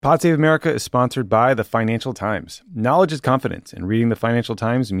Pod Save America is sponsored by the Financial Times. Knowledge is confidence, and reading the Financial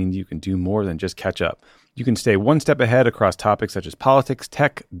Times means you can do more than just catch up. You can stay one step ahead across topics such as politics,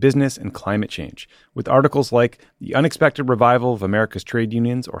 tech, business, and climate change, with articles like The Unexpected Revival of America's Trade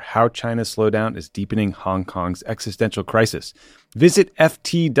Unions or How China's Slowdown is Deepening Hong Kong's Existential Crisis. Visit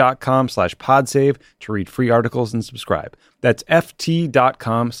ft.com/podsave to read free articles and subscribe. That's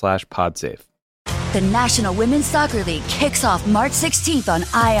ft.com/podsave. The National Women's Soccer League kicks off March 16th on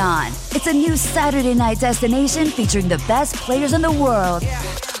ION. It's a new Saturday night destination featuring the best players in the world.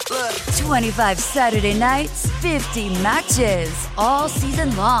 25 Saturday nights, 50 matches, all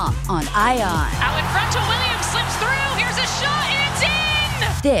season long on ION. Out in front to Williams, slips through, here's a shot, it's in!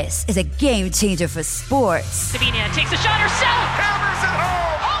 This is a game changer for sports. Sabina takes a shot herself, hammers it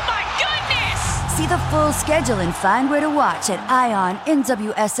home! Oh my goodness! See the full schedule and find where to watch at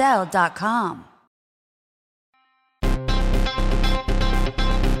IONNWSL.com.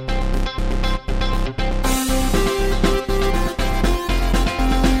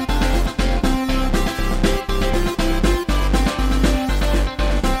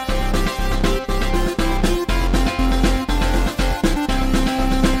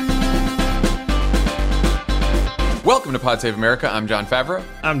 Welcome to Pod Save America. I'm John Favreau.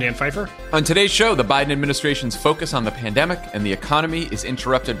 I'm Dan Pfeiffer. On today's show, the Biden administration's focus on the pandemic and the economy is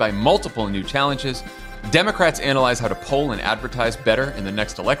interrupted by multiple new challenges. Democrats analyze how to poll and advertise better in the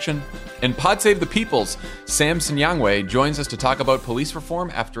next election. And Pod Save the People's Sam Sinyangwe joins us to talk about police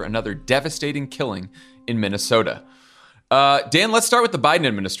reform after another devastating killing in Minnesota. Dan, let's start with the Biden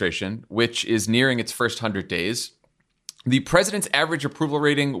administration, which is nearing its first 100 days. The president's average approval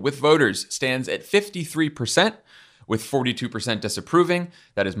rating with voters stands at 53%. With 42% disapproving.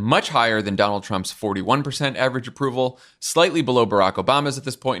 That is much higher than Donald Trump's 41% average approval, slightly below Barack Obama's at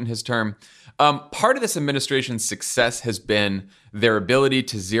this point in his term. Part of this administration's success has been their ability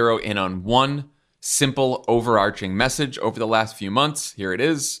to zero in on one simple, overarching message over the last few months. Here it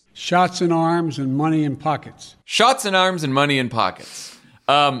is. Shots in arms and money in pockets. Shots in arms and money in pockets.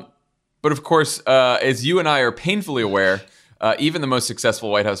 But of course, as you and I are painfully aware, even the most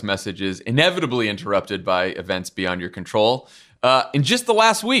successful White House message is inevitably interrupted by events beyond your control. In just the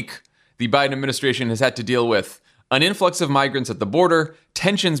last week, the Biden administration has had to deal with an influx of migrants at the border,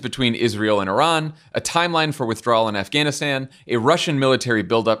 tensions between Israel and Iran, a timeline for withdrawal in Afghanistan, a Russian military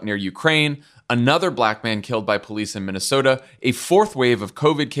buildup near Ukraine, another black man killed by police in Minnesota, a fourth wave of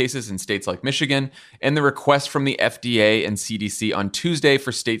COVID cases in states like Michigan, and the request from the FDA and CDC on Tuesday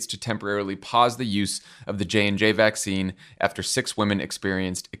for states to temporarily pause the use of the J&J vaccine after 6 women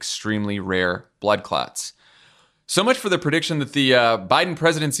experienced extremely rare blood clots. So much for the prediction that the Biden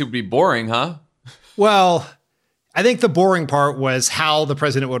presidency would be boring, huh? Well, I think the boring part was how the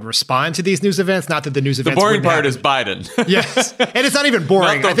president would respond to these news events, not that the news events. The boring part is Biden. Yes. And it's not even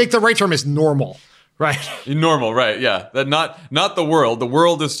boring. I think the right term is normal, right? Normal, right, yeah. That not the world. The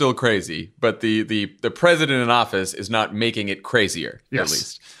world is still crazy, but the president in office is not making it crazier, yes. At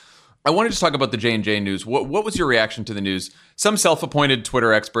least. I wanted to talk about the J&J news. What was your reaction to the news? Some self-appointed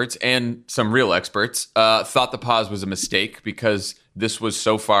Twitter experts and some real experts thought the pause was a mistake because this was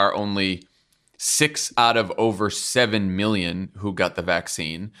so far only 6 out of over 7 million who got the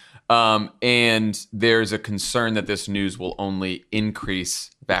vaccine. And there's a concern that this news will only increase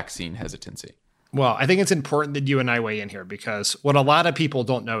vaccine hesitancy. Well, I think it's important that you and I weigh in here because what a lot of people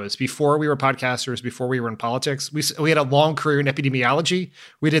don't know is before we were podcasters, before we were in politics, we had a long career in epidemiology.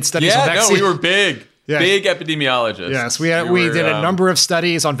 We did studies on vaccine. We were big epidemiologists. Yes, we did a number of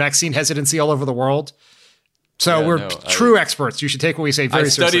studies on vaccine hesitancy all over the world. So we're true experts. You should take what we say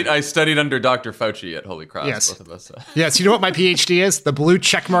very seriously. I studied under Dr. Fauci at Holy Cross. Yes. Both of us. Yes. You know what my PhD is? The blue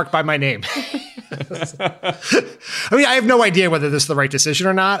check mark by my name. I mean, I have no idea whether this is the right decision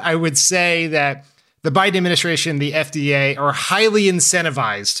or not. I would say that the Biden administration, the FDA, are highly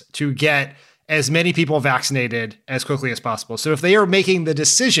incentivized to get as many people vaccinated as quickly as possible. So if they are making the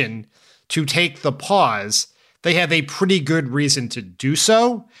decision to take the pause, they have a pretty good reason to do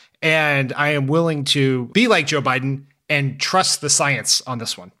so. And I am willing to be like Joe Biden and trust the science on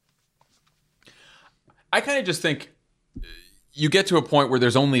this one. I kind of just think you get to a point where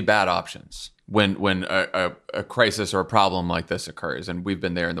there's only bad options when a crisis or a problem like this occurs. And we've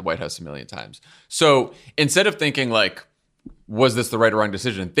been there in the White House a million times. So instead of thinking like, was this the right or wrong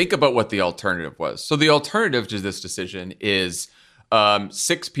decision? Think about what the alternative was. So the alternative to this decision is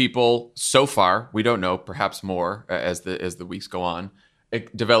 6 people so far, we don't know, perhaps more as the weeks go on,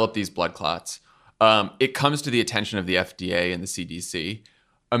 develop these blood clots. It comes to the attention of the FDA and the CDC.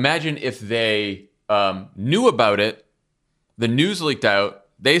 Imagine if they knew about it, the news leaked out,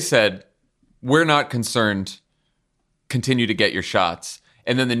 they said, we're not concerned, continue to get your shots.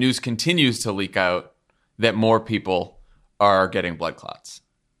 and then the news continues to leak out that more people are getting blood clots.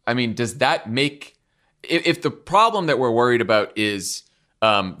 I mean, does that make, if the problem that we're worried about is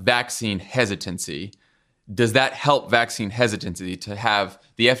vaccine hesitancy, does that help vaccine hesitancy to have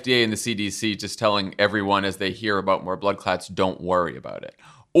the FDA and the CDC just telling everyone as they hear about more blood clots, don't worry about it?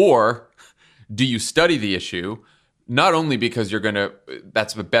 Or do you study the issue, not only because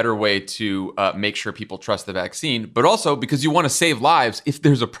that's a better way to make sure people trust the vaccine, but also because you want to save lives if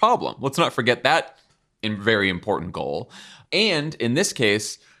there's a problem? Let's not forget that very important goal. And in this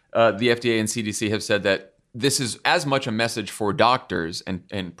case, the FDA and CDC have said that this is as much a message for doctors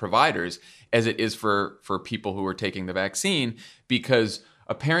and providers as it is for people who are taking the vaccine, because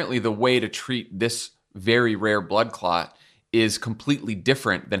apparently the way to treat this very rare blood clot is completely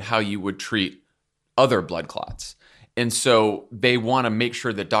different than how you would treat other blood clots. And so they want to make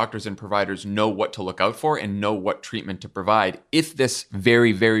sure that doctors and providers know what to look out for and know what treatment to provide if this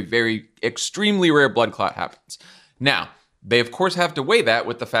very, very, very extremely rare blood clot happens. Now, they of course have to weigh that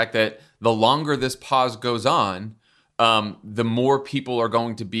with the fact that the longer this pause goes on, the more people are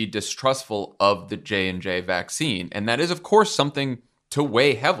going to be distrustful of the J&J vaccine. And that is, of course, something to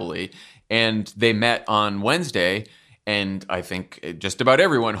weigh heavily. And they met on Wednesday, and I think just about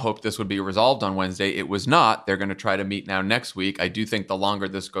everyone hoped this would be resolved on Wednesday. It was not. They're going to try to meet now next week. I do think the longer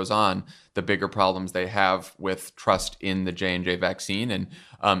this goes on, the bigger problems they have with trust in the J&J vaccine.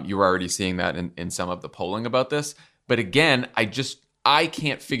 And you're already seeing that in some of the polling about this. But again, I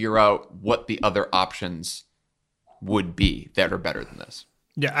can't figure out what the other options would be that are better than this.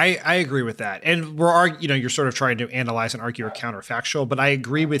 Yeah, I agree with that. And you're sort of trying to analyze and argue a counterfactual, but I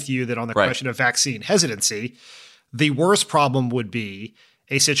agree with you that on the question of vaccine hesitancy, the worst problem would be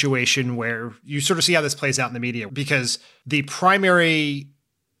a situation where you sort of see how this plays out in the media, because the primary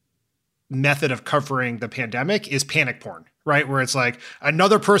method of covering the pandemic is panic porn, right? Where it's like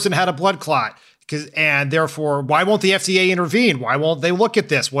another person had a blood clot. And therefore, why won't the FDA intervene? Why won't they look at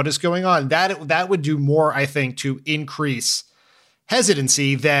this? What is going on? That would do more, I think, to increase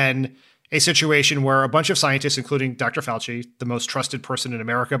hesitancy than a situation where a bunch of scientists, including Dr. Fauci, the most trusted person in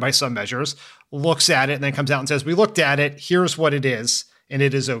America by some measures, looks at it and then comes out and says, we looked at it, here's what it is, and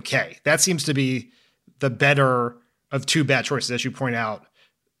it is okay. That seems to be the better of two bad choices, as you point out.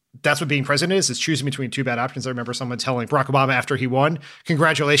 That's what being president is choosing between two bad options. I remember someone telling Barack Obama after he won,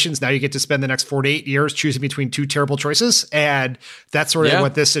 congratulations, now you get to spend the next 4 to 8 years choosing between two terrible choices. And that's sort of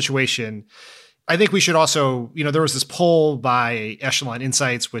what this situation, I think we should also, there was this poll by Echelon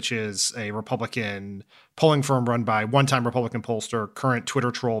Insights, which is a Republican polling firm run by one-time Republican pollster, current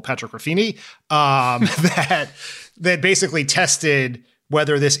Twitter troll Patrick Ruffini, that basically tested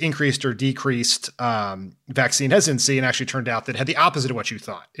whether this increased or decreased vaccine hesitancy, and actually turned out that it had the opposite of what you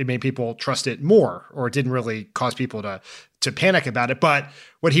thought. It made people trust it more, or it didn't really cause people to panic about it. But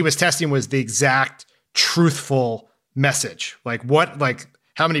what he was testing was the exact truthful message, like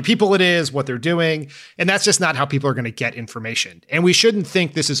how many people it is, what they're doing. And that's just not how people are going to get information. And we shouldn't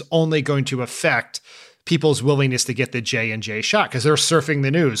think this is only going to affect people's willingness to get the J&J shot, because they're surfing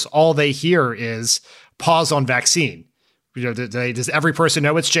the news. All they hear is pause on vaccine. Does every person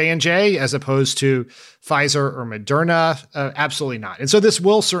know it's J&J as opposed to Pfizer or Moderna? Absolutely not. And so this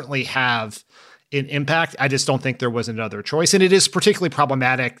will certainly have an impact. I just don't think there was another choice. And it is particularly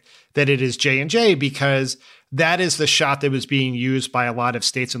problematic that it is J&J, because that is the shot that was being used by a lot of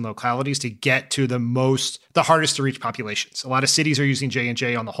states and localities to get to the hardest to reach populations. A lot of cities are using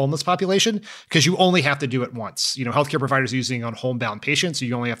J&J on the homeless population because you only have to do it once. Healthcare providers are using it on homebound patients, so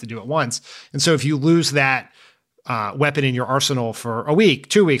you only have to do it once. And so if you lose that weapon in your arsenal for a week,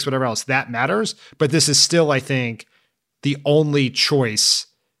 2 weeks, whatever else, that matters. But this is still, I think, the only choice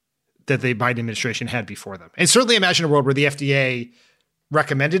that the Biden administration had before them. And certainly imagine a world where the FDA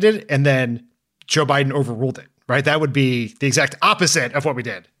recommended it and then Joe Biden overruled it, right? That would be the exact opposite of what we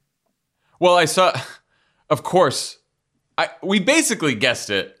did. Well, I saw, of course, we basically guessed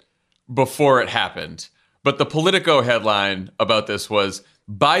it before it happened. But the Politico headline about this was,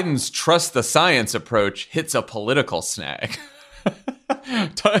 Biden's trust the science approach hits a political snag.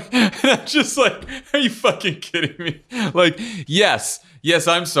 And I'm just like, are you fucking kidding me? Like, yes,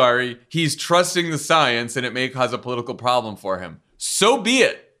 I'm sorry. He's trusting the science and it may cause a political problem for him. So be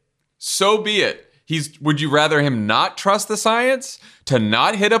it. Would you rather him not trust the science to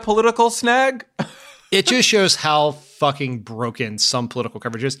not hit a political snag? It just shows how fucking broken some political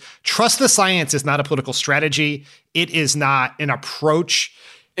coverage is. Trust the science is not a political strategy. It is not an approach.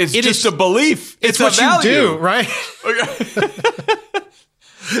 It's just a belief. It's what you do, right?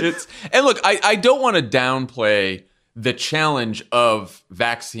 And look, I don't want to downplay the challenge of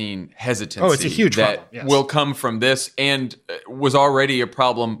vaccine hesitancy. Oh, it's a huge that problem. Yes. will come from this and was already a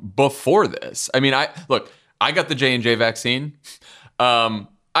problem before this. I mean, I got the J&J vaccine.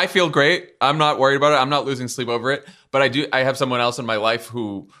 I feel great. I'm not worried about it. I'm not losing sleep over it. But I have someone else in my life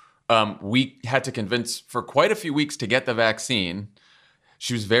who we had to convince for quite a few weeks to get the vaccine.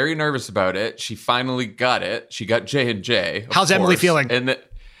 She was very nervous about it. She finally got it. She got J&J. How's Emily feeling?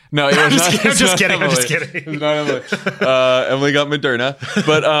 No, it was not. I'm just kidding. Emily. I'm just kidding. It was not Emily. Emily got Moderna.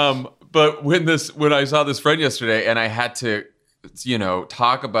 But when I saw this friend yesterday and I had to,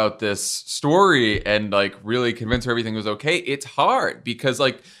 talk about this story and like really convince her everything was okay, it's hard because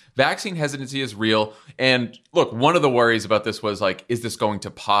like vaccine hesitancy is real. And look, one of the worries about this was like, is this going to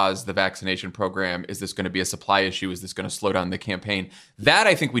pause the vaccination program? Is this going to be a supply issue? Is this going to slow down the campaign? That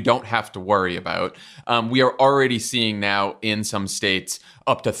I think we don't have to worry about. We are already seeing now in some states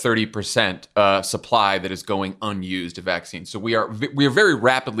up to 30% supply that is going unused of vaccines. So we are very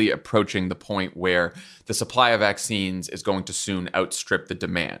rapidly approaching the point where the supply of vaccines is going to soon outstrip the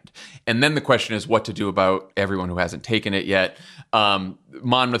demand. And then the question is what to do about everyone who hasn't taken it yet.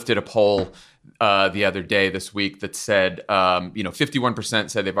 Monmouth did a poll the other day this week that said, 51%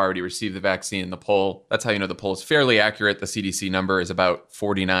 said they've already received the vaccine in the poll. That's how you know the poll is fairly accurate. The CDC number is about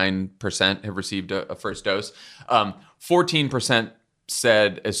 49% have received a first dose. 14%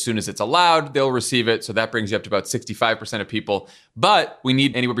 said as soon as it's allowed, they'll receive it. So that brings you up to about 65% of people. But we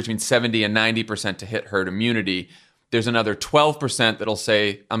need anywhere between 70 and 90% to hit herd immunity. There's another 12% that'll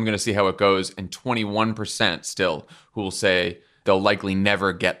say, I'm going to see how it goes. And 21% still who will say they'll likely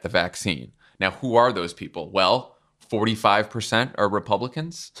never get the vaccine. Now, who are those people? Well, 45% are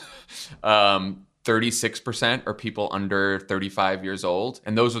Republicans. 36% are people under 35 years old.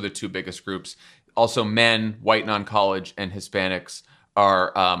 And those are the two biggest groups. Also, men, white non-college, and Hispanics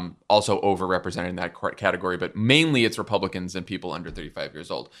are also overrepresented in that category. But mainly it's Republicans and people under 35 years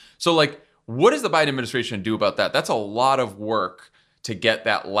old. So, like, what does the Biden administration do about that? That's a lot of work to get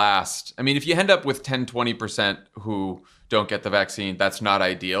that last. I mean, if you end up with 10, 20% who don't get the vaccine, that's not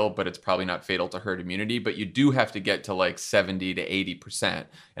ideal, but it's probably not fatal to herd immunity. But you do have to get to like 70 to 80%.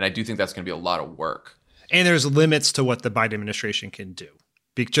 And I do think that's going to be a lot of work. And there's limits to what the Biden administration can do.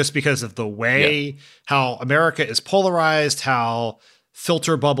 Just because of the way how America is polarized, how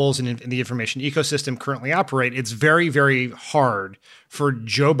filter bubbles in the information ecosystem currently operate, it's very, very hard for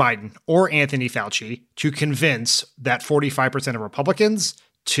Joe Biden or Anthony Fauci to convince that 45% of Republicans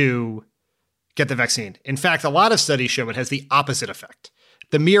to get the vaccine. In fact, a lot of studies show it has the opposite effect.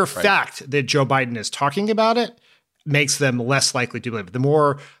 The mere fact that Joe Biden is talking about it makes them less likely to believe it. The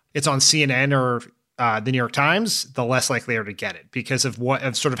more it's on CNN or the New York Times, the less likely they are to get it because of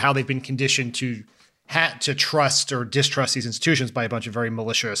sort of how they've been conditioned to trust or distrust these institutions by a bunch of very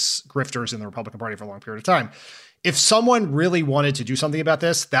malicious grifters in the Republican Party for a long period of time. If someone really wanted to do something about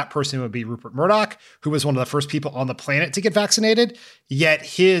this, that person would be Rupert Murdoch, who was one of the first people on the planet to get vaccinated, yet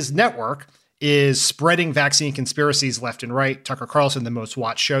his network is spreading vaccine conspiracies left and right. Tucker Carlson, the most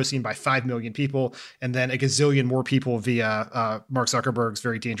watched show, seen by 5 million people, and then a gazillion more people via Mark Zuckerberg's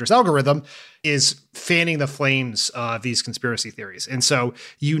very dangerous algorithm, is fanning the flames of these conspiracy theories. And so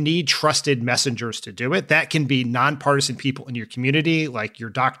you need trusted messengers to do it. That can be nonpartisan people in your community, like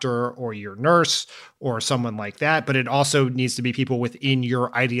your doctor or your nurse or someone like that. But it also needs to be people within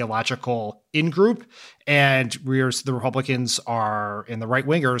your ideological in-group. And the Republicans and the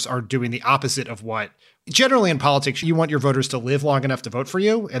right-wingers are doing the opposite of what generally in politics, you want your voters to live long enough to vote for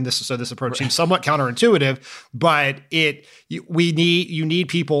you. And this approach seems somewhat counterintuitive, but you need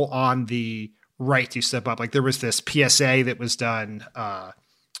people on the right to step up. Like there was this PSA that was done,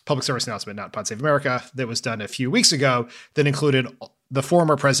 public service announcement, not Pod Save America, that was done a few weeks ago that included the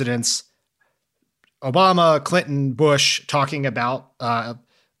former presidents, Obama, Clinton, Bush, talking about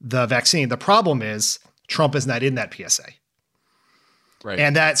the vaccine. The problem is Trump is not in that PSA. Right.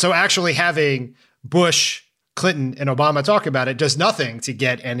 And so actually having Bush, Clinton, and Obama talk about it does nothing to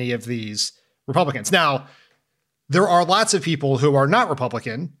get any of these Republicans. Now, there are lots of people who are not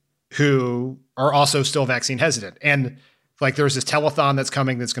Republican who are also still vaccine hesitant. And like there's this telethon that's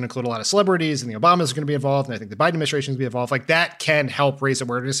coming that's going to include a lot of celebrities, and the Obamas are going to be involved, and I think the Biden administration is going to be involved. Like that can help raise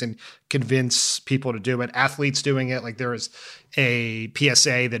awareness and convince people to do it. Athletes doing it. Like there is a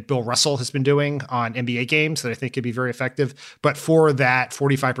PSA that Bill Russell has been doing on NBA games that I think could be very effective. But for that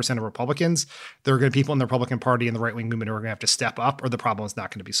 45% of Republicans, there are going to be people in the Republican Party and the right-wing movement who are going to have to step up, or the problem is not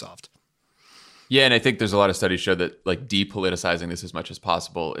going to be solved. Yeah, and I think there's a lot of studies show that like depoliticizing this as much as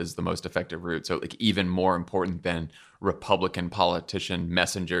possible is the most effective route. So like even more important than Republican politician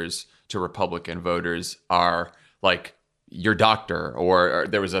messengers to Republican voters are like your doctor, or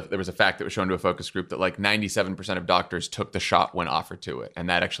there was a fact that was shown to a focus group that like 97% of doctors took the shot when offered to it, and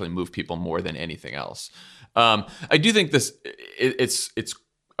that actually moved people more than anything else. I do think it's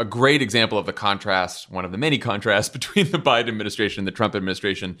a great example of the contrast, one of the many contrasts between the Biden administration and the Trump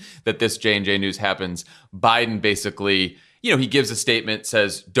administration, that this J&J news happens. Biden basically, he gives a statement,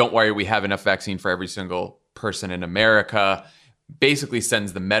 says, don't worry, we have enough vaccine for every single person in America, basically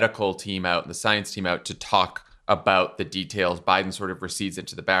sends the medical team out and the science team out to talk about the details. Biden sort of recedes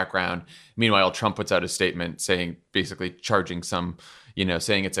into the background. Meanwhile, Trump puts out a statement saying, basically charging some,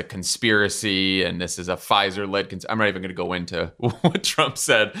 saying it's a conspiracy and this is a Pfizer-led. I'm not even going to go into what Trump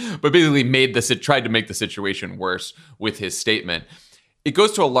said, but basically tried to make the situation worse with his statement. It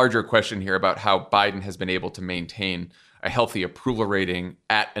goes to a larger question here about how Biden has been able to maintain a healthy approval rating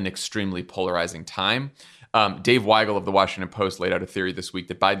at an extremely polarizing time. Dave Weigel of the Washington Post laid out a theory this week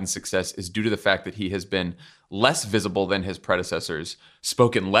that Biden's success is due to the fact that he has been less visible than his predecessors,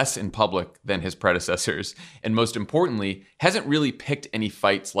 spoken less in public than his predecessors, and most importantly, hasn't really picked any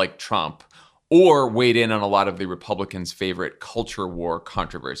fights like Trump or weighed in on a lot of the Republicans' favorite culture war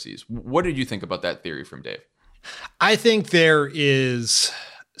controversies. What did you think about that theory from Dave? I think there is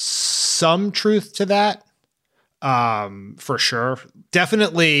some truth to that, for sure.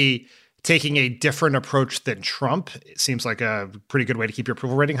 Definitely taking a different approach than Trump, it seems like a pretty good way to keep your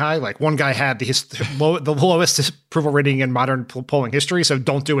approval rating high. Like one guy had the lowest approval rating in modern polling history, so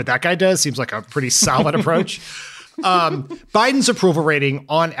don't do what that guy does. Seems like a pretty solid approach. Biden's approval rating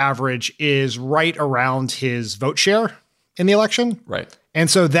on average is right around his vote share in the election. Right. And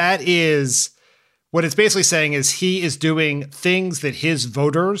so that is what it's basically saying is he is doing things that his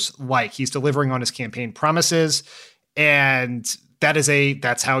voters like. He's delivering on his campaign promises, and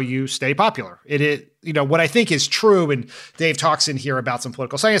that's how you stay popular. What I think is true, and Dave talks in here about some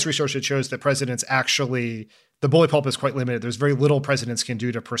political science research that shows that presidents actually, the bully pulpit is quite limited. There's very little presidents can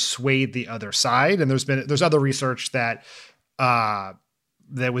do to persuade the other side. And there's other research that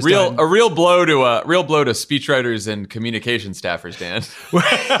was done. A real blow to speechwriters and communication staffers, Dan.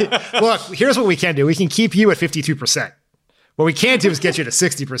 Look, here's what we can do. We can keep you at 52%. What we can't do is get you to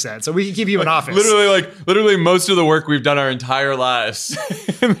 60%. So we can keep you in office. Literally most of the work we've done our entire lives.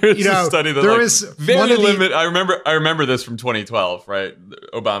 There's a study that was very limited. I remember this from 2012, right?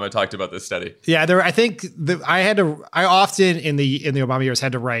 Obama talked about this study. Yeah, I often in the Obama years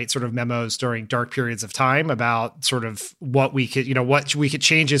had to write sort of memos during dark periods of time about sort of what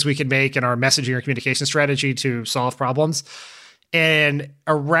changes we could make in our messaging or communication strategy to solve problems. And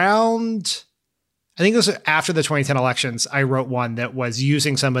I think it was after the 2010 elections, I wrote one that was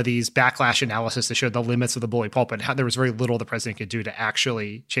using some of these backlash analysis to show the limits of the bully pulpit, how there was very little the president could do to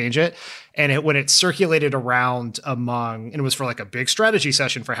actually change it. And when it circulated around and it was for like a big strategy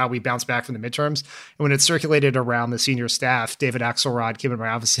session for how we bounce back from the midterms. And when it circulated around the senior staff, David Axelrod came in my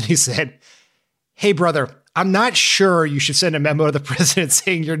office and he said, "Hey, brother, I'm not sure you should send a memo to the president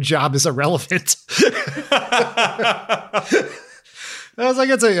saying your job is irrelevant." I was like,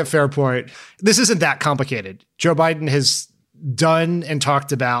 that's a fair point. This isn't that complicated. Joe Biden has done and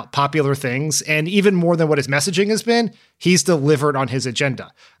talked about popular things, and even more than what his messaging has been, he's delivered on his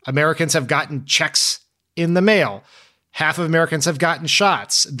agenda. Americans have gotten checks in the mail. Half of Americans have gotten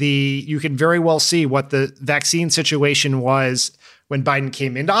shots. You can very well see what the vaccine situation was when Biden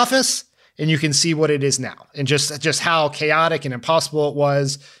came into office, and you can see what it is now, and just how chaotic and impossible it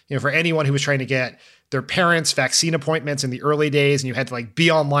was, for anyone who was trying to get their parents' vaccine appointments in the early days, and you had to be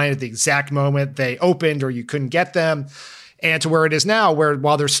online at the exact moment they opened or you couldn't get them, and to where it is now, where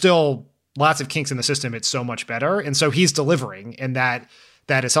while there's still lots of kinks in the system, it's so much better. And so he's delivering, and that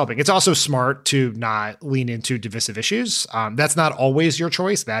is helping. It's also smart to not lean into divisive issues. That's not always your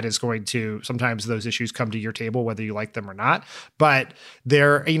choice. That is going to, sometimes those issues come to your table, whether you like them or not. But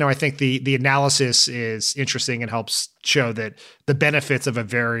I think the analysis is interesting and helps show that the benefits of a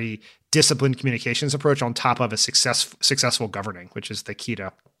very disciplined communications approach on top of a successful governing, which is the key to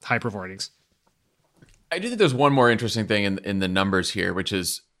high approval ratings. I do think there's one more interesting thing in the numbers here, which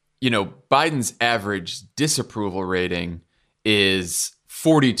is, Biden's average disapproval rating is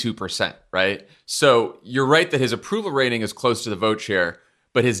 42%, right? So you're right that his approval rating is close to the vote share,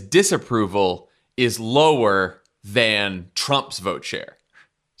 but his disapproval is lower than Trump's vote share,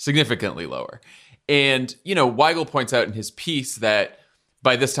 significantly lower. And, Weigel points out in his piece that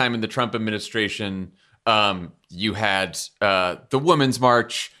by this time in the Trump administration, you had the Women's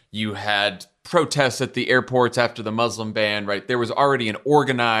March, you had protests at the airports after the Muslim ban, right? There was already an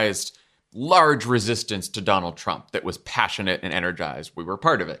organized, large resistance to Donald Trump that was passionate and energized. We were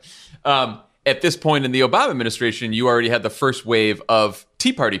part of it. At this point in the Obama administration, you already had the first wave of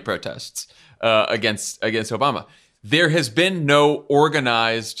Tea Party protests against Obama. there has been no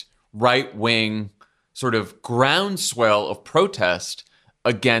organized right-wing sort of groundswell of protest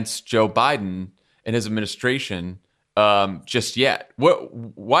against Joe Biden and his administration just yet.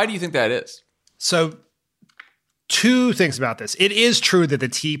 Why do you think that is? So, two things about this. It is true that the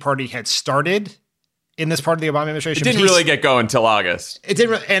Tea Party had started in this part of the Obama administration. It didn't really get going until August. It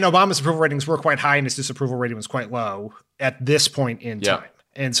didn't, and Obama's approval ratings were quite high, and his disapproval rating was quite low at this point in time.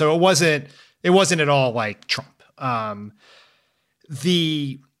 And so it wasn't at all like Trump.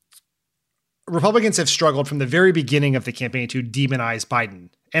 The Republicans have struggled from the very beginning of the campaign to demonize Biden.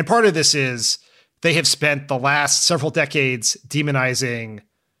 And part of this is they have spent the last several decades demonizing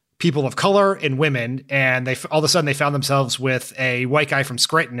people of color and women. And they all of a sudden they found themselves with a white guy from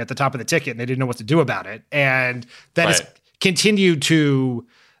Scranton at the top of the ticket, and they didn't know what to do about it. And that has continued to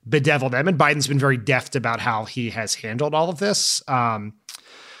bedevil them. And Biden's been very deft about how he has handled all of this.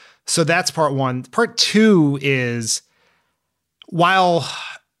 So that's part one. Part two is, while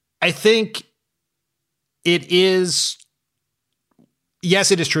I think it is,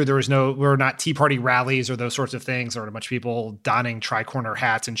 yes, it is true. We're not Tea Party rallies or those sorts of things. There are a bunch of people donning tricorner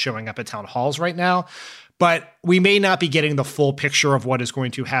hats and showing up at town halls right now. But we may not be getting the full picture of what is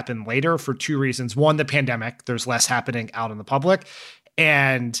going to happen later for two reasons. One, the pandemic. There's less happening out in the public.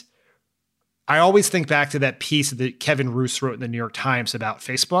 And I always think back to that piece that Kevin Roose wrote in the New York Times about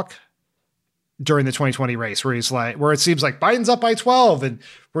Facebook during the 2020 race, where he's like, where it seems like Biden's up by 12 and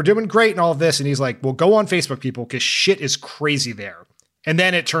we're doing great and all of this. And he's like, well, go on Facebook, people, because shit is crazy there. And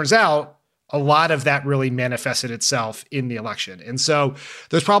then it turns out a lot of that really manifested itself in the election. And so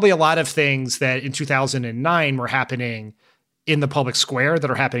there's probably a lot of things that in 2009 were happening in the public square that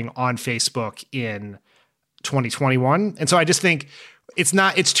are happening on Facebook in 2021. And so I just think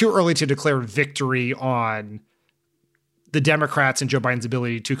it's too early to declare victory on the Democrats and Joe Biden's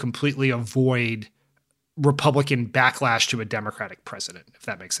ability to completely avoid Republican backlash to a Democratic president, if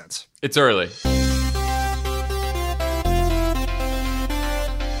that makes sense. It's early.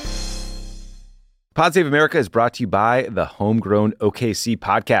 Pod Save America is brought to you by the Homegrown OKC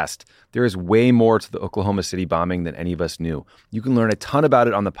podcast. There is way more to the Oklahoma City bombing than any of us knew. You can learn a ton about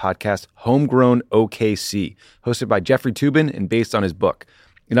it on the podcast Homegrown OKC, hosted by Jeffrey Toobin and based on his book.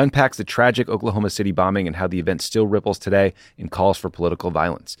 It unpacks the tragic Oklahoma City bombing and how the event still ripples today and calls for political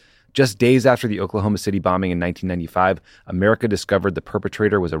violence. Just days after the Oklahoma City bombing in 1995, America discovered the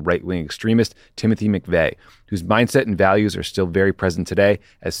perpetrator was a right-wing extremist, Timothy McVeigh, whose mindset and values are still very present today,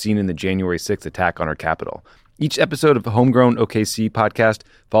 as seen in the January 6th attack on our Capitol. Each episode of the Homegrown OKC podcast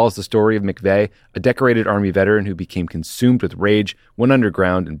follows the story of McVeigh, a decorated Army veteran who became consumed with rage, went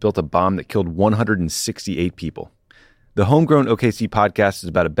underground, and built a bomb that killed 168 people. The Homegrown OKC podcast is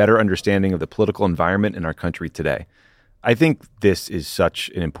about a better understanding of the political environment in our country today. I think this is such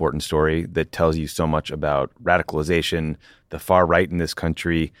an important story that tells you so much about radicalization, the far right in this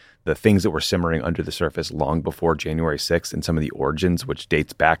country, the things that were simmering under the surface long before January 6th, and some of the origins, which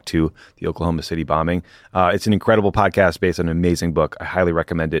dates back to the Oklahoma City bombing. It's an incredible podcast based on an amazing book. I highly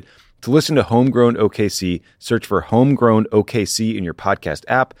recommend it. To listen to Homegrown OKC, search for Homegrown OKC in your podcast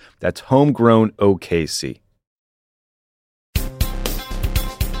app. That's Homegrown OKC.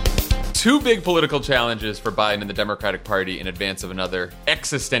 Two big political challenges for Biden and the Democratic Party in advance of another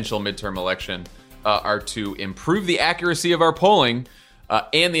existential midterm election are to improve the accuracy of our polling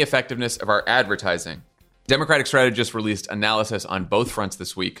and the effectiveness of our advertising. Democratic strategists released analysis on both fronts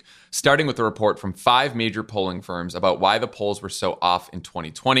this week, starting with a report from 5 major polling firms about why the polls were so off in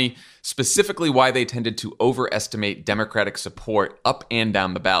 2020, specifically why they tended to overestimate Democratic support up and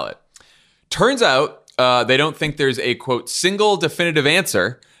down the ballot. Turns out they don't think there's a, quote, single definitive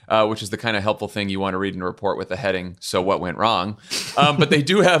answer, which is the kind of helpful thing you want to read in a report with the heading, "So What Went Wrong?" But they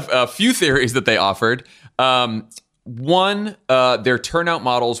do have a few theories that they offered. One, their turnout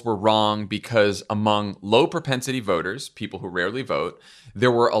models were wrong because among low propensity voters, people who rarely vote,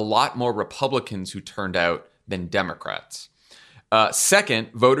 there were a lot more Republicans who turned out than Democrats. Second,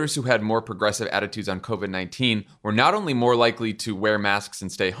 voters who had more progressive attitudes on COVID-19 were not only more likely to wear masks and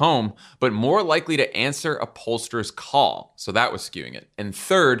stay home, but more likely to answer a pollster's call. So that was skewing it. And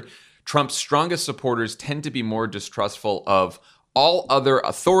third, Trump's strongest supporters tend to be more distrustful of all other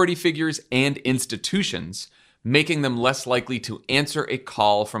authority figures and institutions, making them less likely to answer a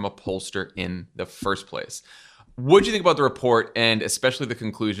call from a pollster in the first place. What do you think about the report, and especially the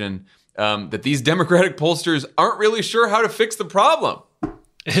conclusion that these Democratic pollsters aren't really sure how to fix the problem?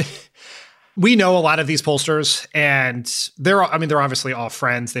 We know a lot of these pollsters, and they're obviously all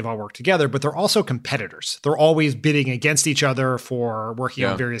friends. They've all worked together, but they're also competitors. They're always bidding against each other for working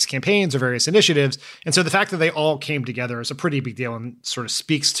on various campaigns or various initiatives. And so the fact that they all came together is a pretty big deal and sort of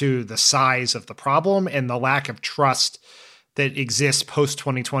speaks to the size of the problem and the lack of trust that exists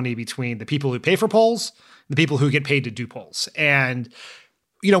post-2020 between the people who pay for polls and the people who get paid to do polls. And,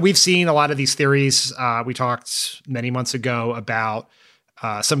 we've seen a lot of these theories. We talked many months ago about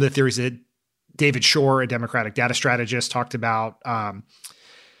some of the theories that David Shor, a Democratic data strategist, talked about. I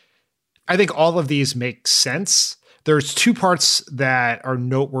think all of these make sense. There's two parts that are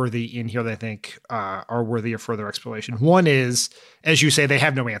noteworthy in here that I think are worthy of further exploration. One is, as you say, they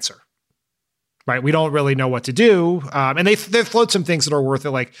have no answer, right? We don't really know what to do. And they float some things that are worth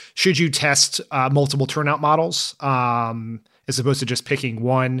it, like should you test multiple turnout models as opposed to just picking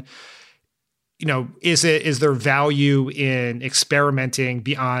one? Is there value in experimenting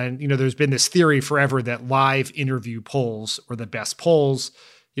beyond, there's been this theory forever that live interview polls are the best polls.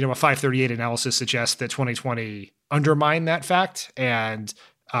 A 538 analysis suggests that 2020 undermined that fact. And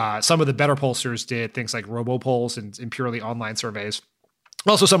some of the better pollsters did things like robopolls and purely online surveys.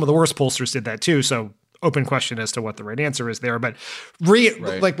 Also, some of the worst pollsters did that too. So open question as to what the right answer is there. But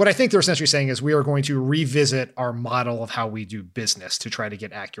like what I think they're essentially saying is we are going to revisit our model of how we do business to try to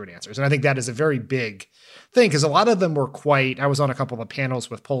get accurate answers. And I think that is a very big thing because a lot of them were I was on a couple of panels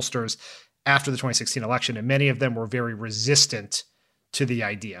with pollsters after the 2016 election, and many of them were very resistant to the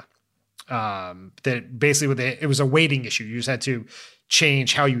idea that basically it was a weighting issue. You just had to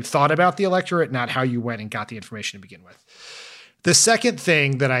change how you thought about the electorate, not how you went and got the information to begin with. The second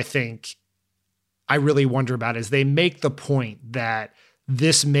thing that I think I really wonder about is they make the point that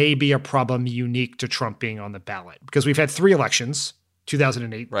this may be a problem unique to Trump being on the ballot because we've had 3 elections,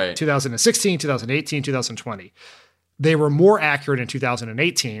 2008, 2016, 2018, 2020. They were more accurate in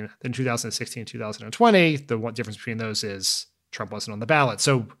 2018 than 2016, 2020. The one difference between those is Trump wasn't on the ballot.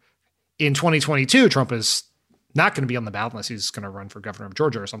 So in 2022, Trump is not going to be on the ballot unless he's going to run for governor of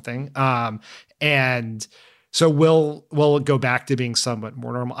Georgia or something. And so will it go back to being somewhat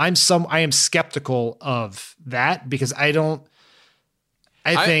more normal? I am skeptical of that because I'm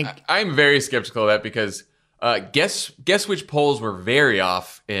very skeptical of that because guess which polls were very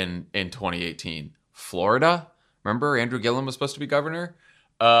off in 2018? Florida. Remember Andrew Gillum was supposed to be governor?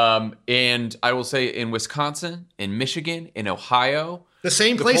 And I will say in Wisconsin, in Michigan, in Ohio, the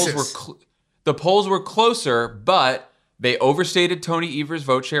same places. The polls were closer, but they overstated Tony Evers'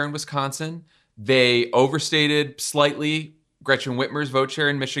 vote share in Wisconsin. They overstated slightly Gretchen Whitmer's vote share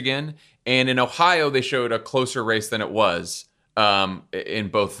in Michigan. And in Ohio, they showed a closer race than it was in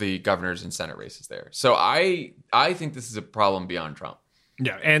both the governors and Senate races there. So I think this is a problem beyond Trump.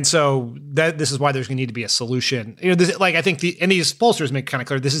 Yeah, and so this is why there's going to need to be a solution. I think and these pollsters make kind of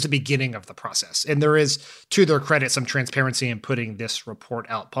clear this is the beginning of the process. And there is, to their credit, some transparency in putting this report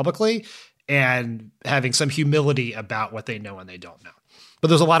out publicly and having some humility about what they know and they don't know. But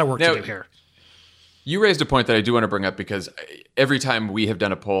there's a lot of work to do here. You raised a point that I do want to bring up because every time we have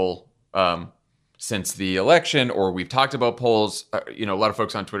done a poll since the election or we've talked about polls, a lot of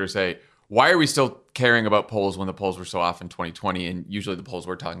folks on Twitter say, why are we still caring about polls when the polls were so off in 2020? And usually the polls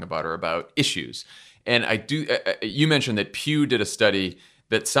we're talking about are about issues. And you mentioned that Pew did a study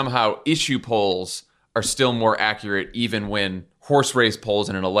that somehow issue polls are still more accurate even when horse race polls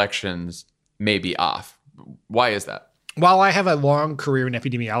in an elections may be off. Why is that? While I have a long career in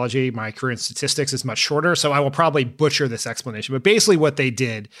epidemiology, my career in statistics is much shorter, so I will probably butcher this explanation. But basically what they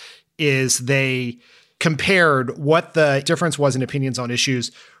did is they compared what the difference was in opinions on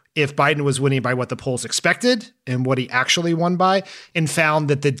issues if Biden was winning by what the polls expected and what he actually won by, and found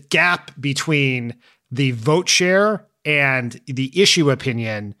that the gap between the vote share and the issue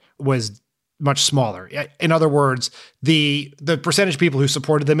opinion was much smaller. In other words, the percentage of people who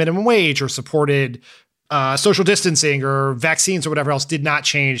supported the minimum wage or supported social distancing or vaccines or whatever else did not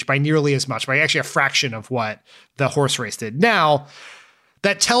change by nearly as much, by actually a fraction of what the horse race did. Now,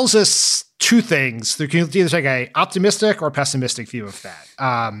 that tells us two things. You can either take an optimistic or pessimistic view of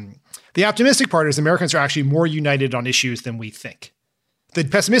that. The optimistic part is Americans are actually more united on issues than we think. The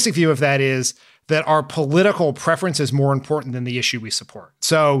pessimistic view of that is that our political preference is more important than the issue we support.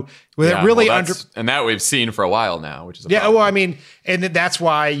 So and that we've seen for a while now, which is and that's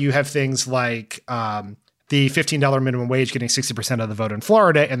why you have things like the $15 minimum wage getting 60% of the vote in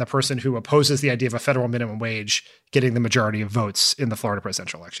Florida, and the person who opposes the idea of a federal minimum wage getting the majority of votes in the Florida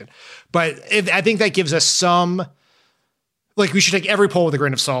presidential election. But I think that gives us some, we should take every poll with a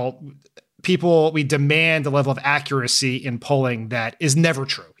grain of salt. We demand a level of accuracy in polling that is never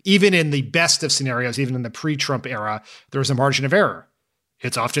true. Even in the best of scenarios, even in the pre-Trump era, there was a margin of error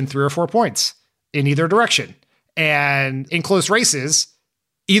it's often 3 or 4 points in either direction. And in close races,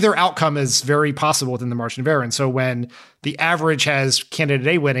 either outcome is very possible within the margin of error. And so when the average has candidate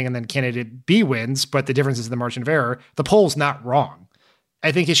A winning and then candidate B wins, but the difference is in the margin of error, the poll's not wrong.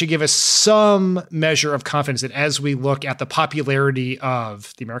 I think it should give us some measure of confidence that as we look at the popularity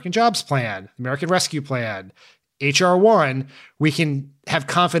of the American Jobs Plan, the American Rescue Plan, HR 1, we can have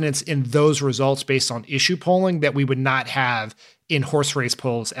confidence in those results based on issue polling that we would not have in horse race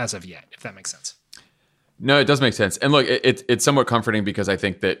polls as of yet, if that makes sense. No, it does make sense. And look, it's somewhat comforting because I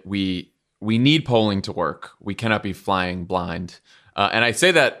think that we need polling to work. We cannot be flying blind. And I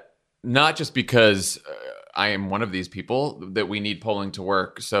say that not just because I am one of these people, that we need polling to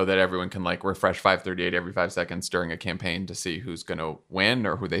work so that everyone can like refresh 538 every 5 seconds during a campaign to see who's going to win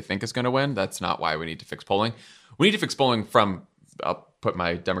or who they think is going to win. That's not why we need to fix polling. We need to fix polling from, I'll put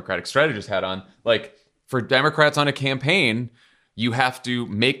my Democratic strategist hat on, like for Democrats on a campaign, you have to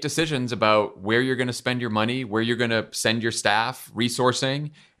make decisions about where you're going to spend your money, where you're going to send your staff,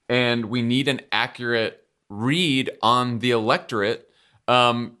 resourcing, and we need an accurate read on the electorate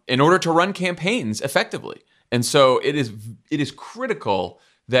in order to run campaigns effectively. And so it is critical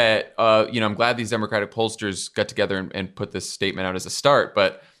that I'm glad these Democratic pollsters got together and put this statement out as a start,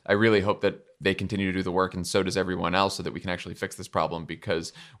 but I really hope that they continue to do the work, and so does everyone else, so that we can actually fix this problem,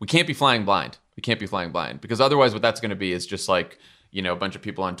 because we can't be flying blind. We can't be flying blind, because otherwise what that's going to be is just like, a bunch of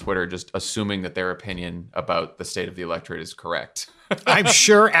people on Twitter just assuming that their opinion about the state of the electorate is correct. I'm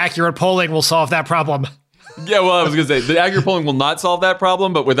sure accurate polling will solve that problem. Yeah, well, I was going to say, the accurate polling will not solve that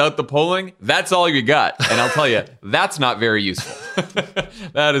problem, but without the polling, that's all you got. And I'll tell you, that's not very useful.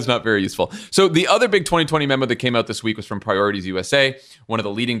 That is not very useful. So the other big 2020 memo that came out this week was from Priorities USA, one of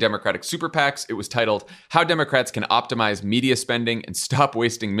the leading Democratic super PACs. It was titled, How Democrats Can Optimize Media Spending and Stop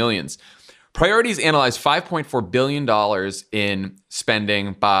Wasting Millions. Priorities analyzed $5.4 billion in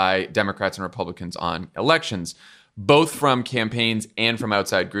spending by Democrats and Republicans on elections, both from campaigns and from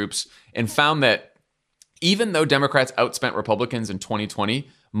outside groups, and found that even though Democrats outspent Republicans in 2020,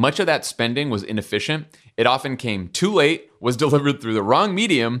 much of that spending was inefficient. It often came too late, was delivered through the wrong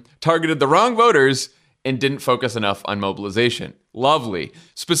medium, targeted the wrong voters, and didn't focus enough on mobilization. Lovely.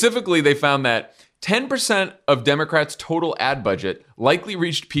 Specifically, they found that 10% of Democrats' total ad budget likely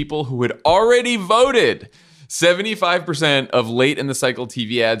reached people who had already voted. 75% of late in the cycle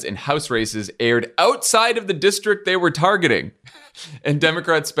TV ads in House races aired outside of the district they were targeting. And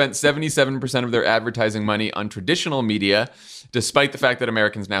Democrats spent 77% of their advertising money on traditional media, despite the fact that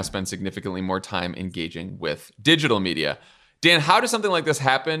Americans now spend significantly more time engaging with digital media. Dan, how does something like this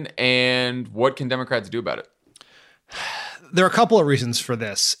happen, and what can Democrats do about it? There are a couple of reasons for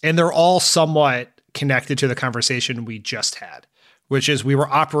this, and they're all somewhat connected to the conversation we just had, which is we were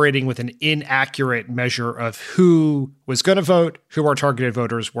operating with an inaccurate measure of who was going to vote, who our targeted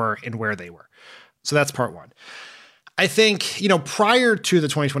voters were, and where they were. So that's part one. I think, prior to the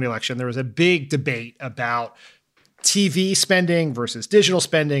 2020 election, there was a big debate about TV spending versus digital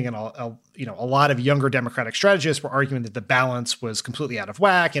spending, and a lot of younger Democratic strategists were arguing that the balance was completely out of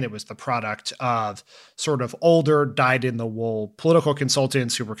whack, and it was the product of sort of older, dyed-in-the-wool political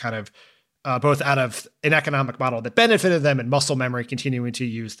consultants who were kind of both out of an economic model that benefited them and muscle memory, continuing to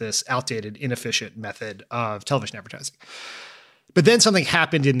use this outdated, inefficient method of television advertising. But then something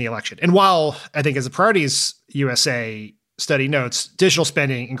happened in the election. And while I think as the Priorities USA study notes, digital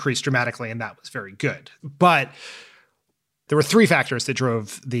spending increased dramatically, and that was very good. But there were 3 factors that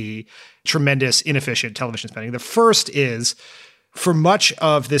drove the tremendous inefficient television spending. The first is, for much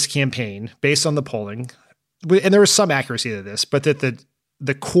of this campaign, based on the polling, and there was some accuracy to this, but that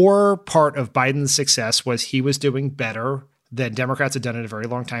the core part of Biden's success was he was doing better than Democrats had done in a very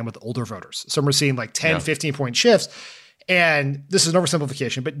long time with older voters. So we're seeing like 10, 15-point shifts. And this is an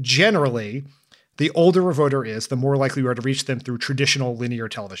oversimplification, but generally, the older a voter is, the more likely we are to reach them through traditional linear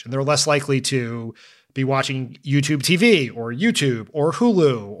television. They're less likely to be watching YouTube TV or YouTube or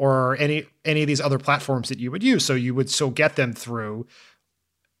Hulu or any of these other platforms that you would use. So you would still get them through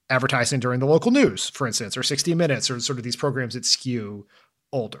advertising during the local news, for instance, or 60 Minutes, or sort of these programs that skew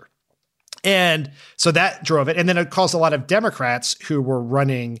older. And so that drove it. And then it caused a lot of Democrats who were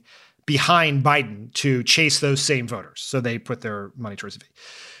running behind Biden to chase those same voters. So they put their money towards the V.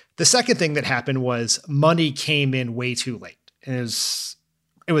 The second thing that happened was money came in way too late. And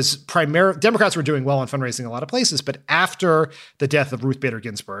it was primarily Democrats were doing well on fundraising in a lot of places, but after the death of Ruth Bader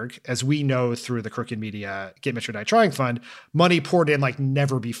Ginsburg, as we know through the Crooked Media Get Mitch or Die Trying Fund, money poured in like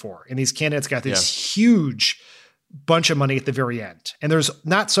never before. And these candidates got this huge bunch of money at the very end. And there's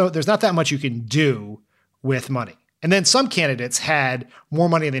not that much you can do with money. And then some candidates had more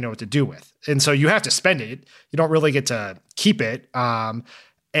money than they know what to do with. And so you have to spend it. You don't really get to keep it.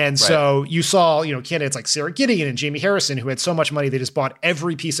 So you saw, candidates like Sarah Gideon and Jamie Harrison, who had so much money, they just bought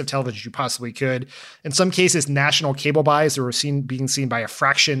every piece of television you possibly could. In some cases, national cable buys that were being seen by a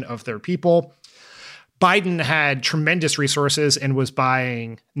fraction of their people. Biden had tremendous resources and was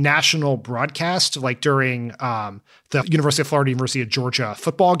buying national broadcast, like during the University of Florida, University of Georgia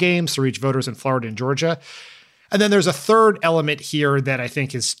football games to reach voters in Florida and Georgia. And then there's a third element here that I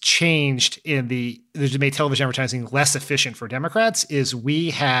think has changed that made television advertising less efficient for Democrats is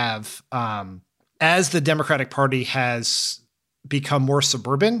we have, as the Democratic Party has become more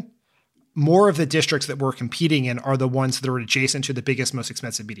suburban, more of the districts that we're competing in are the ones that are adjacent to the biggest, most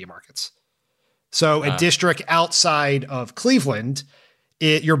expensive media markets. So a district outside of Cleveland,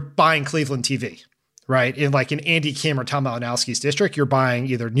 you're buying Cleveland TV, right? In Andy Kim or Tom Malinowski's district, you're buying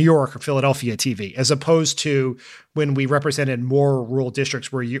either New York or Philadelphia TV, as opposed to when we represented more rural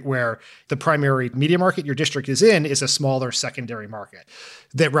districts where the primary media market your district is in is a smaller secondary market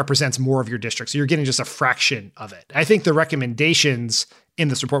that represents more of your district. So you're getting just a fraction of it. I think the recommendations in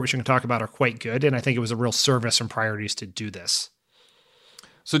this report, which we can talk about, are quite good. And I think it was a real service and priorities to do this.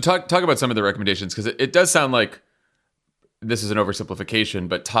 So talk about some of the recommendations, because it does sound like this is an oversimplification,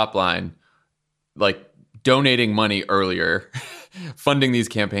 but top line, like donating money earlier, funding these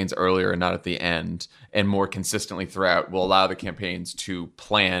campaigns earlier and not at the end, and more consistently throughout will allow the campaigns to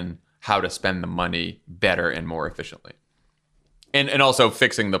plan how to spend the money better and more efficiently. And also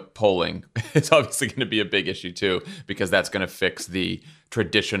fixing the polling is obviously going to be a big issue too, because that's going to fix the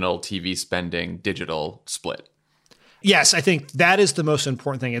traditional TV spending digital split. Yes, I think that is the most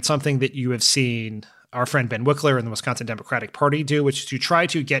important thing. It's something that you have seen our friend Ben Wickler and the Wisconsin Democratic Party do, which is to try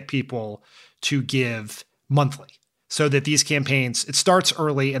to get people to give monthly so that these campaigns, it starts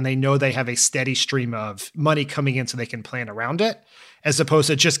early and they know they have a steady stream of money coming in so they can plan around it, as opposed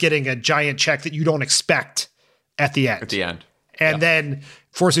to just getting a giant check that you don't expect at the end. And then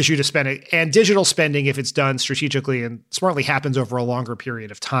forces you to spend it. And digital spending, if it's done strategically and smartly, happens over a longer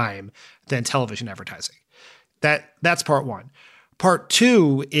period of time than television advertising. That's part one. Part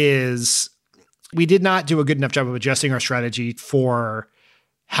two is we did not do a good enough job of adjusting our strategy for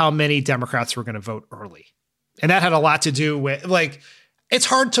how many Democrats were going to vote early. And that had a lot to do with, it's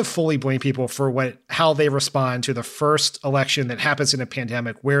hard to fully blame people for how they respond to the first election that happens in a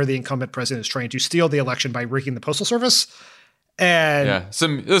pandemic where the incumbent president is trying to steal the election by rigging the Postal Service. And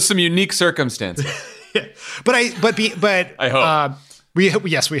there's some unique circumstances. But I hope. We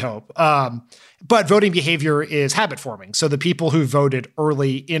hope. But voting behavior is habit forming. So the people who voted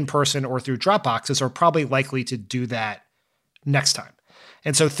early in person or through drop boxes are probably likely to do that next time.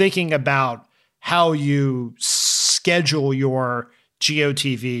 And so thinking about how you schedule your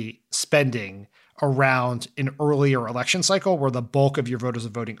GOTV spending around an earlier election cycle where the bulk of your voters are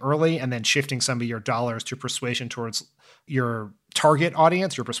voting early, and then shifting some of your dollars to persuasion towards your target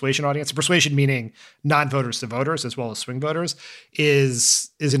audience, your persuasion audience, persuasion meaning non-voters to voters as well as swing voters, is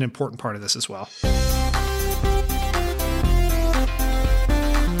an important part of this as well.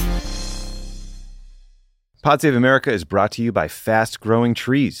 Pod Save America is brought to you by Fast Growing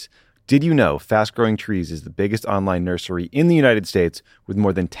Trees. Did you know Fast Growing Trees is the biggest online nursery in the United States with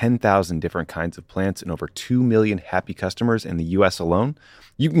more than 10,000 different kinds of plants and over 2 million happy customers in the U.S. alone?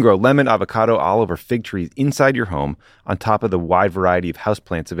 You can grow lemon, avocado, olive, or fig trees inside your home on top of the wide variety of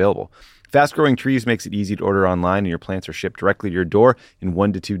houseplants available. Fast Growing Trees makes it easy to order online, and your plants are shipped directly to your door in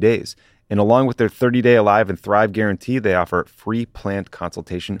 1 to 2 days. And along with their 30-day Alive and Thrive guarantee, they offer free plant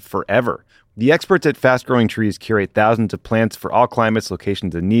consultation forever. The experts at Fast Growing Trees curate thousands of plants for all climates,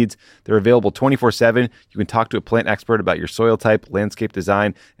 locations, and needs. They're available 24/7. You can talk to a plant expert about your soil type, landscape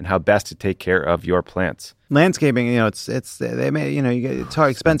design, and how best to take care of your plants. Landscaping, it's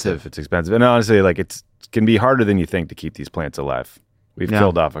expensive. It's expensive, and honestly, it can be harder than you think to keep these plants alive. We've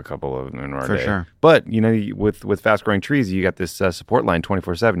killed off a couple of them in our day. For sure. But with Fast Growing Trees, you got this support line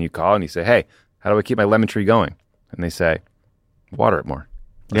 24/7. You call and you say, "Hey, how do I keep my lemon tree going?" And they say, "Water it more,"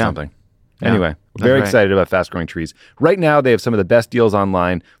 or something. Anyway, we're very excited about Fast Growing Trees. Right now, they have some of the best deals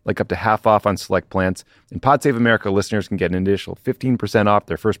online, like up to half off on select plants. And Pod Save America listeners can get an additional 15% off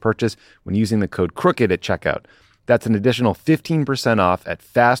their first purchase when using the code CROOKED at checkout. That's an additional 15% off at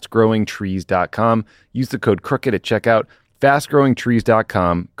fastgrowingtrees.com. Use the code CROOKED at checkout.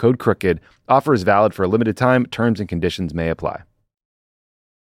 Fastgrowingtrees.com, code CROOKED. Offer is valid for a limited time. Terms and conditions may apply.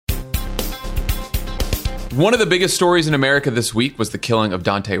 One of the biggest stories in America this week was the killing of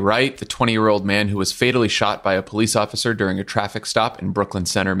Daunte Wright, the 20-year-old man who was fatally shot by a police officer during a traffic stop in Brooklyn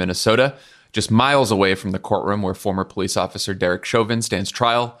Center, Minnesota, just miles away from the courtroom where former police officer Derek Chauvin stands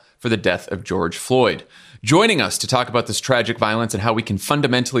trial for the death of George Floyd. Joining us to talk about this tragic violence and how we can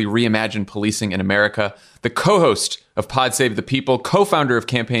fundamentally reimagine policing in America, the co-host of Pod Save the People, co-founder of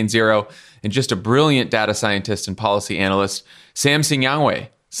Campaign Zero, and just a brilliant data scientist and policy analyst, Sam Sinyangwe.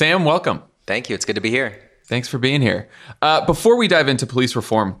 Sam, welcome. Thank you. It's good to be here. Thanks for being here. Before we dive into police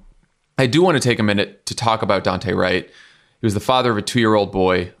reform, I do want to take a minute to talk about Daunte Wright. He was the father of a 2-year-old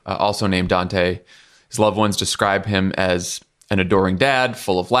boy, also named Daunte. His loved ones describe him as an adoring dad,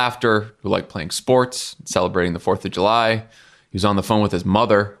 full of laughter, who liked playing sports, celebrating the 4th of July. He was on the phone with his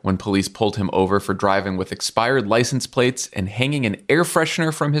mother when police pulled him over for driving with expired license plates and hanging an air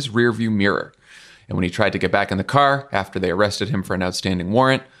freshener from his rearview mirror. And when he tried to get back in the car after they arrested him for an outstanding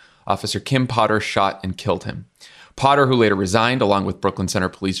warrant, Officer Kim Potter shot and killed him. Potter, who later resigned along with Brooklyn Center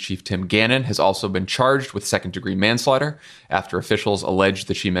Police Chief Tim Gannon, has also been charged with second-degree manslaughter after officials alleged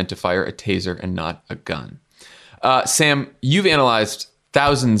that she meant to fire a taser and not a gun. Sam, you've analyzed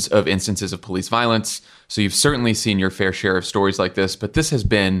thousands of instances of police violence, so you've certainly seen your fair share of stories like this, but this has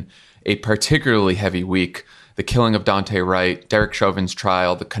been a particularly heavy week. The killing of Daunte Wright, Derek Chauvin's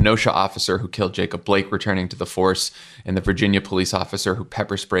trial, the Kenosha officer who killed Jacob Blake returning to the force, and the Virginia police officer who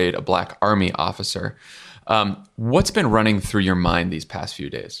pepper sprayed a Black Army officer. What's been running through your mind these past few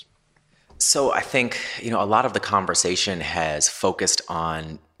days? So I think, a lot of the conversation has focused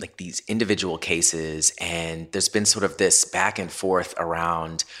on like these individual cases, and there's been sort of this back and forth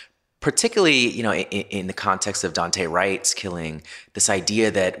around, particularly, in the context of Daunte Wright's killing, this idea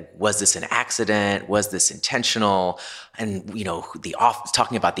that was this an accident? Was this intentional? And,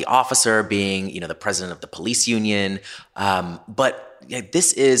 talking about the officer being, the president of the police union. But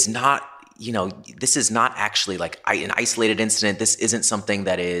this is not, this is not actually like an isolated incident. This isn't something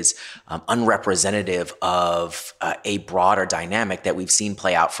that is unrepresentative of a broader dynamic that we've seen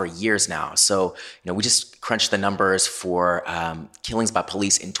play out for years now. So, we just crunched the numbers for killings by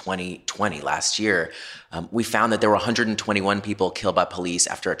police in 2020, last year. We found that there were 121 people killed by police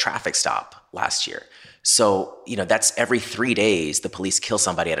after a traffic stop last year. So, that's every 3 days the police kill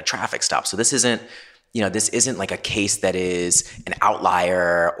somebody at a traffic stop. So this isn't like a case that is an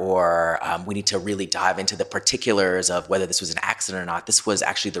outlier or we need to really dive into the particulars of whether this was an accident or not. This was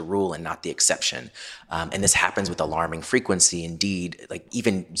actually the rule and not the exception. And this happens with alarming frequency. Indeed, like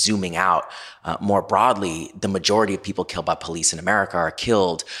even zooming out more broadly, the majority of people killed by police in America are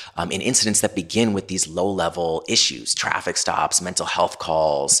killed in incidents that begin with these low-level issues, traffic stops, mental health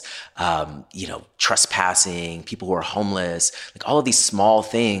calls, trespassing, people who are homeless, like all of these small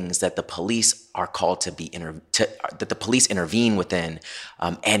things that the police are called to be that the police intervene within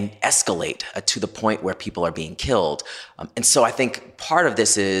and escalate to the point where people are being killed. And so I think part of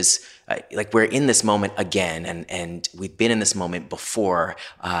this is like we're in this moment again, and we've been in this moment before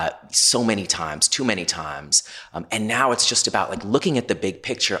so many times, too many times. And now it's just about like looking at the big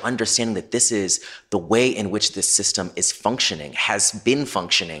picture, understanding that this is the way in which this system is functioning, has been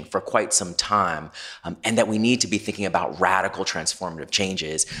functioning for quite some time, and that we need to be thinking about radical transformative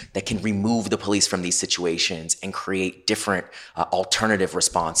changes that can remove the police from these situations and create different alternative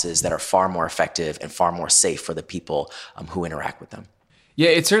responses that are far more effective and far more safe for the people who interact with them. Yeah,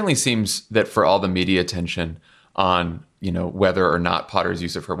 it certainly seems that for all the media attention on, whether or not Potter's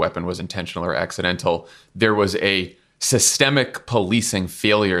use of her weapon was intentional or accidental, there was a systemic policing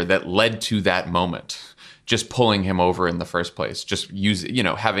failure that led to that moment, just pulling him over in the first place, just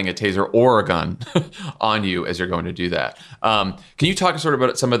having a taser or a gun on you as you're going to do that. Can you talk sort of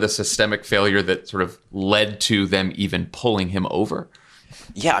about some of the systemic failure that sort of led to them even pulling him over?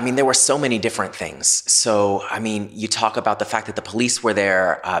 Yeah, there were so many different things. So, you talk about the fact that the police were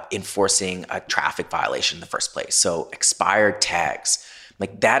there enforcing a traffic violation in the first place. So expired tags,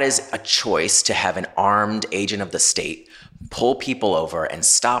 like that is a choice to have an armed agent of the state pull people over and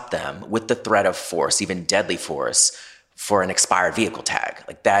stop them with the threat of force, even deadly force, for an expired vehicle tag.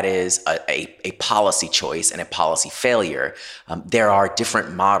 Like that is a policy choice and a policy failure. There are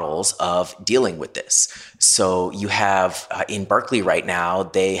different models of dealing with this. So you have in Berkeley right now,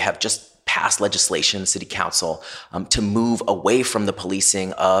 they have just passed legislation, city council, to move away from the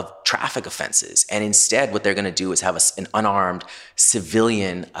policing of traffic offenses. And instead, what they're going to do is have an unarmed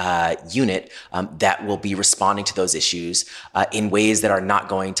civilian unit that will be responding to those issues in ways that are not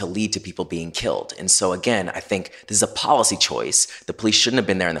going to lead to people being killed. And so again, I think this is a policy choice. The police shouldn't have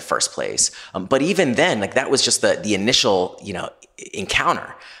been there in the first place. But even then, like that was just the initial,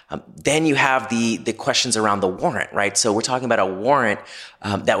 encounter. Then you have the questions around the warrant, right? So we're talking about a warrant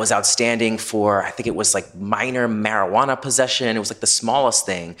that was outstanding for, I think it was like minor marijuana possession. It was like the smallest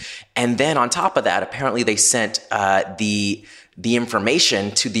thing. And then on top of that, apparently they sent the the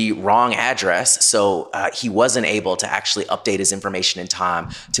information to the wrong address. So he wasn't able to actually update his information in time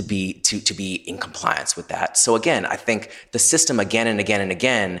to be in compliance with that. So again, I think the system again and again and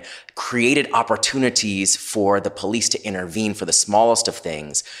again created opportunities for the police to intervene for the smallest of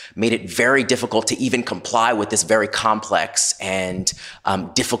things, made it very difficult to even comply with this very complex and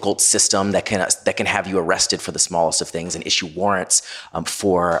difficult system that can have you arrested for the smallest of things and issue warrants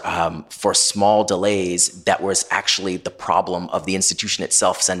for small delays that was actually the problem of the institution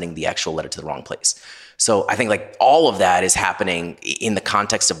itself sending the actual letter to the wrong place. So I think like all of that is happening in the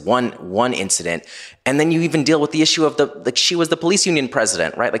context of one incident. And then you even deal with the issue of she was the police union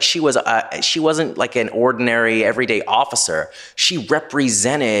president, right? Like she wasn't like an ordinary everyday officer. She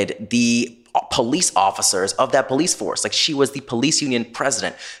represented the police officers of that police force. Like she was the police union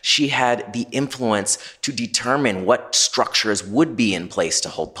president. She had the influence to determine what structures would be in place to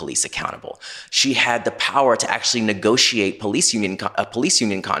hold police accountable. She had the power to actually negotiate a police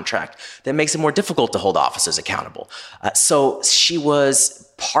union contract that makes it more difficult to hold officers accountable. So she was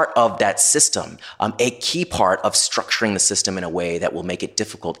part of that system, a key part of structuring the system in a way that will make it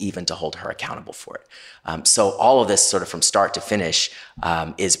difficult even to hold her accountable for it. So all of this sort of from start to finish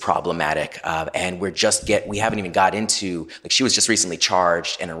is problematic. And we haven't even got into, like she was just recently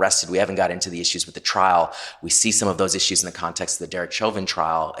charged and arrested. We haven't got into the issues with the trial. We see some of those issues in the context of the Derek Chauvin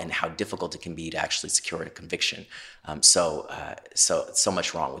trial and how difficult it can be to actually secure a conviction. So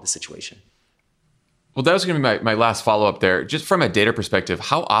much wrong with the situation. Well, that was going to be my last follow-up there. Just from a data perspective,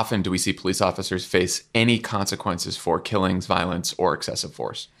 how often do we see police officers face any consequences for killings, violence, or excessive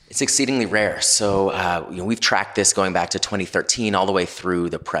force? It's exceedingly rare. So we've tracked this going back to 2013 all the way through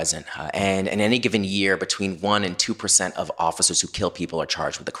the present. And in any given year, between 1% and 2% of officers who kill people are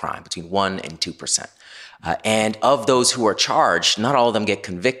charged with a crime, between 1% and 2%. And of those who are charged, not all of them get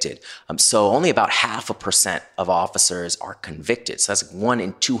convicted. So only about 0.5% of officers are convicted. So that's 1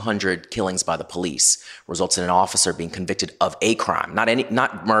 in 200 killings by the police results in an officer being convicted of a crime,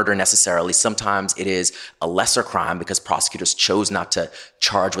 not murder necessarily. Sometimes it is a lesser crime because prosecutors chose not to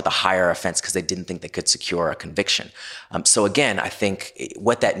charge with a higher offense because they didn't think they could secure a conviction. So again, I think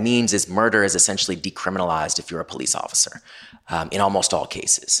what that means is murder is essentially decriminalized if you're a police officer in almost all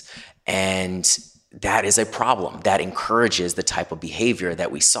cases. And that is a problem that encourages the type of behavior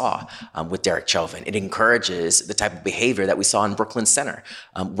that we saw with Derek Chauvin. It encourages the type of behavior that we saw in Brooklyn Center,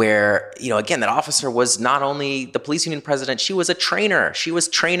 where, again, that officer was not only the police union president, she was a trainer. She was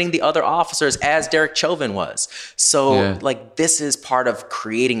training the other officers as Derek Chauvin was. So this is part of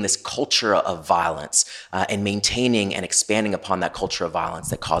creating this culture of violence and maintaining and expanding upon that culture of violence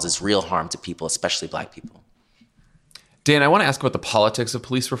that causes real harm to people, especially Black people. Dan, I want to ask about the politics of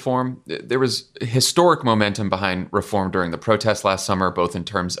police reform. There was historic momentum behind reform during the protests last summer, both in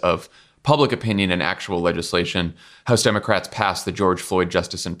terms of public opinion and actual legislation. House Democrats passed the George Floyd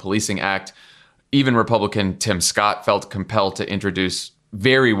Justice and Policing Act. Even Republican Tim Scott felt compelled to introduce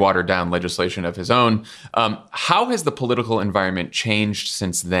very watered-down legislation of his own. How has the political environment changed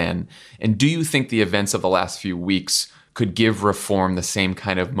since then? And do you think the events of the last few weeks could give reform the same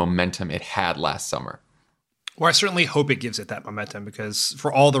kind of momentum it had last summer? Well, I certainly hope it gives it that momentum because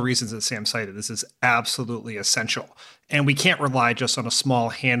for all the reasons that Sam cited, this is absolutely essential. And we can't rely just on a small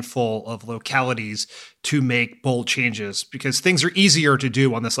handful of localities to make bold changes because things are easier to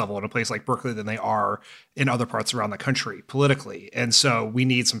do on this level in a place like Berkeley than they are in other parts around the country politically. And so we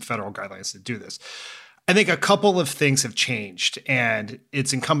need some federal guidelines to do this. I think a couple of things have changed, and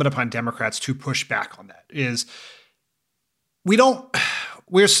it's incumbent upon Democrats to push back on that. We talked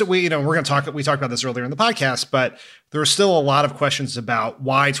about this earlier in the podcast, but there are still a lot of questions about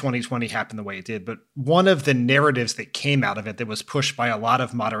why 2020 happened the way it did. But one of the narratives that came out of it that was pushed by a lot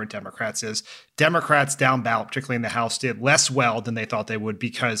of moderate Democrats is Democrats down ballot, particularly in the House, did less well than they thought they would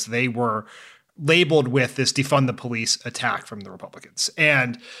because they were labeled with this defund the police attack from the Republicans.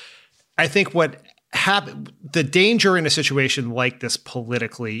 And I think the danger in a situation like this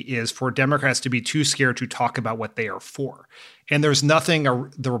politically is for Democrats to be too scared to talk about what they are for. And there's nothing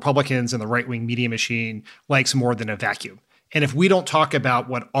the Republicans and the right-wing media machine likes more than a vacuum. And if we don't talk about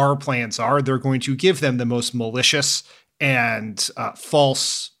what our plans are, they're going to give them the most malicious and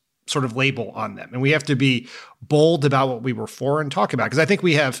false sort of label on them. And we have to be bold about what we were for and talk about, because I think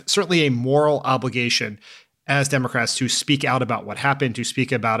we have certainly a moral obligation as Democrats to speak out about what happened, to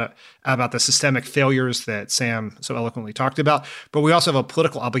speak about the systemic failures that Sam so eloquently talked about. But we also have a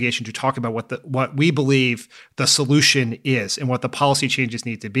political obligation to talk about what we believe the solution is and what the policy changes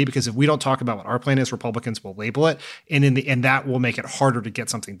need to be. Because if we don't talk about what our plan is, Republicans will label it, and that will make it harder to get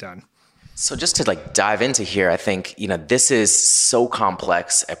something done. So just to dive into here, I think, this is so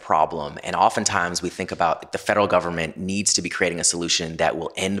complex a problem. And oftentimes we think about the federal government needs to be creating a solution that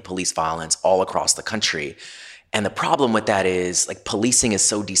will end police violence all across the country. And the problem with that is policing is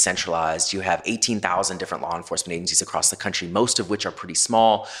so decentralized. You have 18,000 different law enforcement agencies across the country, most of which are pretty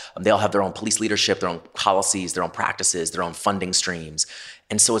small. They all have their own police leadership, their own policies, their own practices, their own funding streams.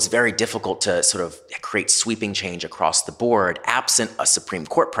 And so it's very difficult to sort of create sweeping change across the board, absent a Supreme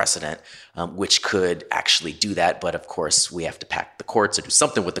Court precedent, which could actually do that. But of course, we have to pack the courts or do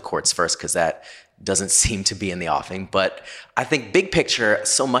something with the courts first, because that doesn't seem to be in the offing. But I think big picture,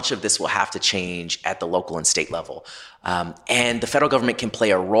 so much of this will have to change at the local and state level. And the federal government can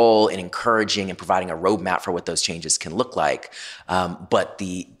play a role in encouraging and providing a roadmap for what those changes can look like. But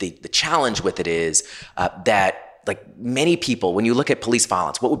the challenge with it is that many people, when you look at police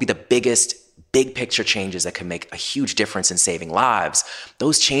violence, what would be the biggest big picture changes that can make a huge difference in saving lives?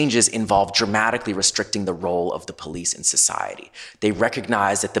 Those changes involve dramatically restricting the role of the police in society. They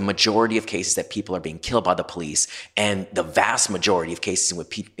recognize that the majority of cases that people are being killed by the police, and the vast majority of cases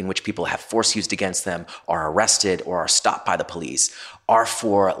in which people have force used against them, are arrested or are stopped by the police, are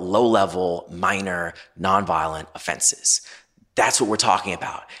for low-level, minor, nonviolent offenses. That's what we're talking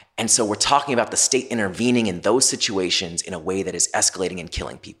about. And so we're talking about the state intervening in those situations in a way that is escalating and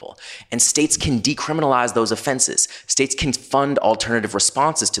killing people. And states can decriminalize those offenses. States can fund alternative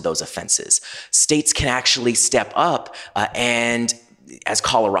responses to those offenses. States can actually step up and, as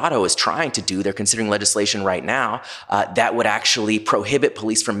Colorado is trying to do, they're considering legislation right now that would actually prohibit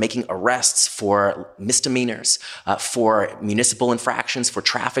police from making arrests for misdemeanors, for municipal infractions, for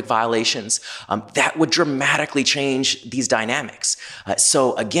traffic violations. That would dramatically change these dynamics.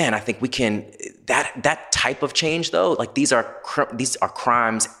 So again, I think we can, that type of change though, these are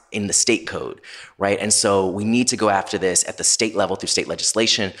crimes in the state code, right? And so we need to go after this at the state level through state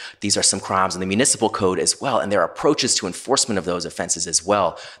legislation. These are some crimes in the municipal code as well. And there are approaches to enforcement of those offenses as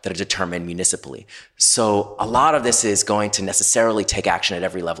well that are determined municipally. So a lot of this is going to necessarily take action at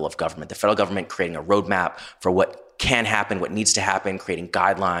every level of government. The federal government creating a roadmap for what can happen, what needs to happen, creating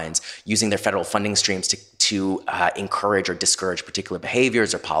guidelines, using their federal funding streams to encourage or discourage particular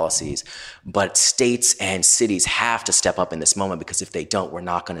behaviors or policies. But states and cities have to step up in this moment, because if they don't, we're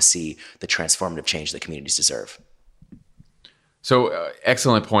not going to see the transformative change that communities deserve. So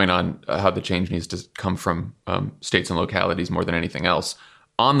excellent point on how the change needs to come from states and localities more than anything else.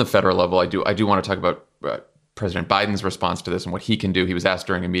 On the federal level, I do want to talk about President Biden's response to this and what he can do. He was asked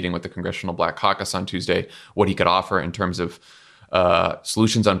during a meeting with the Congressional Black Caucus on Tuesday what he could offer in terms of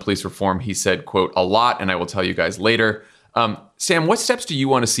solutions on police reform. He said, quote, "a lot, and I will tell you guys later." Sam, what steps do you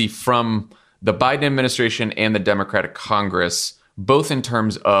want to see from the Biden administration and the Democratic Congress, both in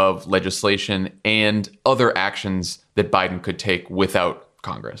terms of legislation and other actions that Biden could take without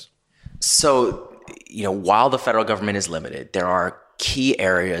Congress? So, while the federal government is limited, there are key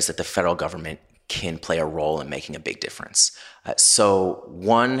areas that the federal government can play a role in making a big difference. So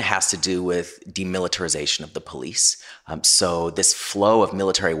one has to do with demilitarization of the police. So this flow of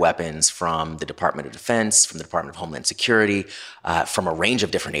military weapons from the Department of Defense, from the Department of Homeland Security, from a range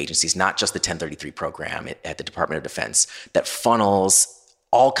of different agencies, not just the 1033 program at the Department of Defense, that funnels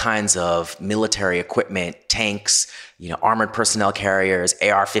all kinds of military equipment, tanks, armored personnel carriers,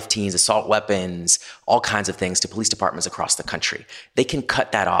 AR-15s, assault weapons, all kinds of things to police departments across the country. They can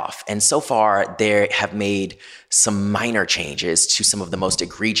cut that off. And so far, they have made some minor changes to some of the most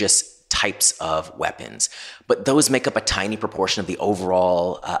egregious types of weapons. But those make up a tiny proportion of the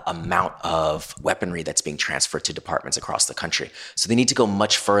overall amount of weaponry that's being transferred to departments across the country. So they need to go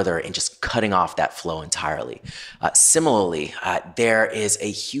much further in just cutting off that flow entirely. Similarly, there is a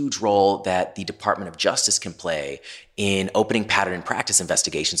huge role that the Department of Justice can play in opening pattern and practice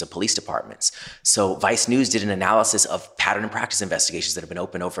investigations of police departments. So Vice News did an analysis of pattern and practice investigations that have been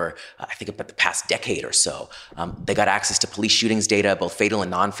open over, I think, about the past decade or so. They got access to police shootings data, both fatal and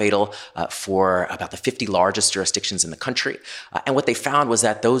non-fatal, for about the 50 largest jurisdictions in the country. And what they found was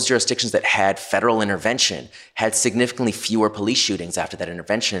that those jurisdictions that had federal intervention had significantly fewer police shootings after that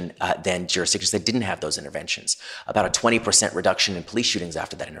intervention than jurisdictions that didn't have those interventions. About a 20% reduction in police shootings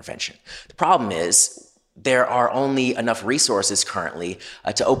after that intervention. The problem is, there are only enough resources currently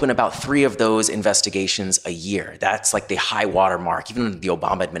to open about 3 of those investigations a year. That's like the high water mark. Even in the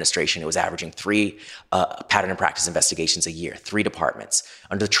Obama administration, it was averaging 3 pattern and practice investigations a year, 3 departments.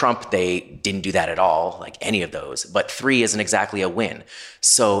 Under Trump, they didn't do that at all, like any of those. But 3 isn't exactly a win.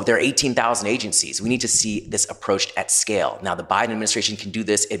 So there are 18,000 agencies. We need to see this approached at scale. Now, the Biden administration can do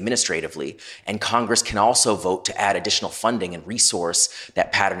this administratively, and Congress can also vote to add additional funding and resource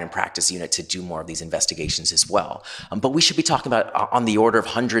that pattern and practice unit to do more of these investigations investigations as well. But we should be talking about on the order of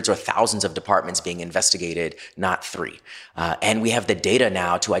hundreds or thousands of departments being investigated, not 3. And we have the data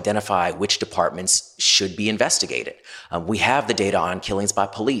now to identify which departments should be investigated. We have the data on killings by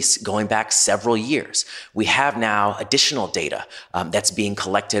police going back several years. We have now additional data that's being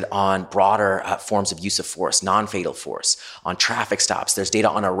collected on broader forms of use of force, non-fatal force, on traffic stops. There's data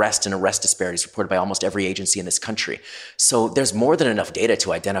on arrest and arrest disparities reported by almost every agency in this country. So there's more than enough data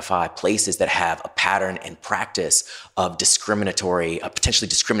to identify places that have a pattern and practice of potentially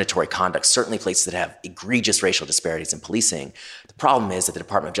discriminatory conduct, certainly places that have egregious racial disparities in policing. The problem is that the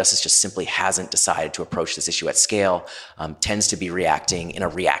Department of Justice just simply hasn't decided to approach this issue at scale, tends to be reacting in a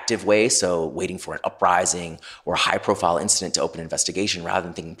reactive way, so waiting for an uprising or a high-profile incident to open an investigation rather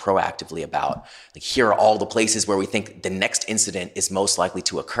than thinking proactively about, like, here are all the places where we think the next incident is most likely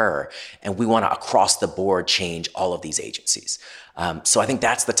to occur, and we want to across the board change all of these agencies. So I think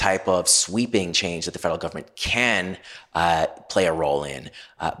that's the type of sweeping change that the federal government can play a role in,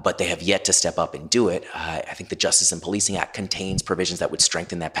 but they have yet to step up and do it. I think the Justice and Policing Act contains provisions that would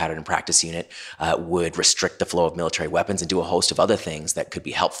strengthen that pattern and practice unit, would restrict the flow of military weapons, and do a host of other things that could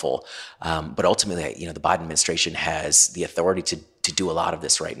be helpful. But ultimately, the Biden administration has the authority to do a lot of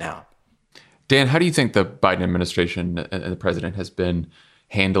this right now. Dan, how do you think the Biden administration and the president has been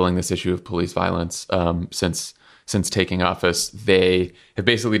handling this issue of police violence since taking office? They have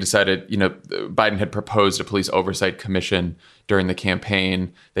basically decided, Biden had proposed a police oversight commission during the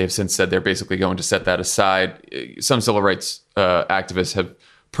campaign. They have since said they're basically going to set that aside. Some civil rights activists have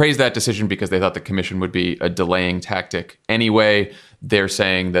praised that decision because they thought the commission would be a delaying tactic anyway. They're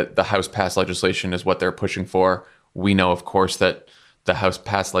saying that the House passed legislation is what they're pushing for. We know, of course, that the House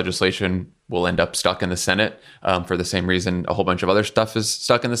passed legislation will end up stuck in the Senate for the same reason a whole bunch of other stuff is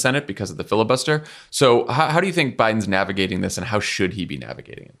stuck in the Senate because of the filibuster. So how do you think Biden's navigating this, and how should he be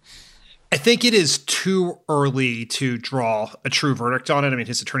navigating it? I think it is too early to draw a true verdict on it. I mean,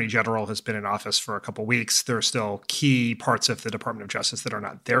 his attorney general has been in office for a couple of weeks. There are still key parts of the Department of Justice that are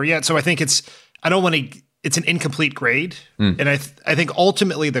not there yet. So I think it's an incomplete grade. And I think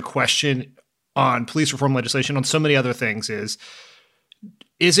ultimately the question on police reform legislation, on so many other things, is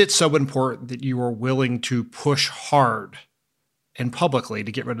it so important that you are willing to push hard and publicly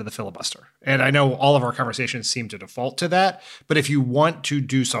to get rid of the filibuster? And I know all of our conversations seem to default to that, but if you want to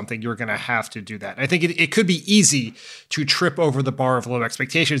do something, you're going to have to do that. I think it could be easy to trip over the bar of low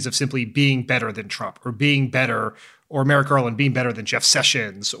expectations of simply being better than Trump, or being better, or Merrick Garland being better than Jeff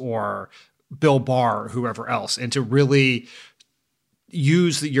Sessions or Bill Barr or whoever else, and to really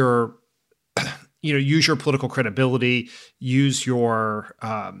use your political credibility, use your,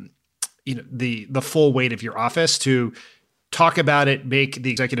 the full weight of your office to talk about it, make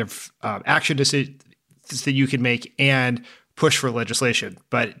the executive action decisions that you can make, and push for legislation.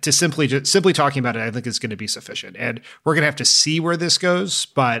 But to simply talking about it, I think is going to be sufficient. And we're going to have to see where this goes.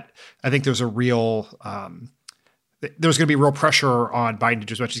 But I think there's going to be real pressure on Biden to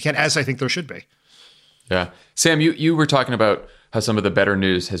do as much as he can, as I think there should be. Yeah. Sam, you were talking about how some of the better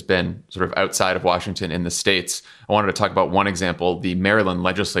news has been sort of outside of Washington in the states. I wanted to talk about one example. The Maryland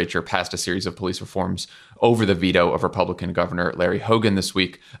legislature passed a series of police reforms over the veto of Republican Governor Larry Hogan this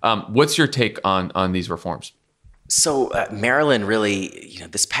week. What's your take on these reforms? So Maryland really,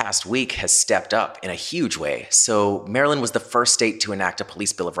 this past week has stepped up in a huge way. So Maryland was the first state to enact a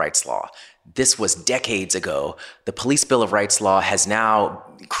police Bill of Rights law. This was decades ago. The Police Bill of Rights law has now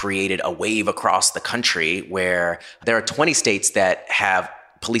created a wave across the country where there are 20 states that have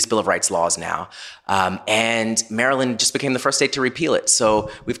Police Bill of Rights laws now. And Maryland just became the first state to repeal it.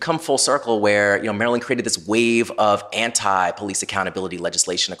 So we've come full circle where, Maryland created this wave of anti-police accountability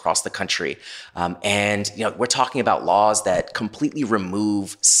legislation across the country. And we're talking about laws that completely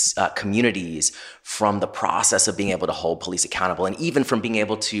remove communities from the process of being able to hold police accountable, and even from being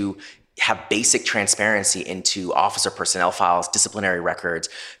able to have basic transparency into officer personnel files, disciplinary records,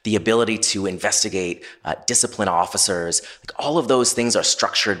 the ability to investigate, discipline officers. All of those things are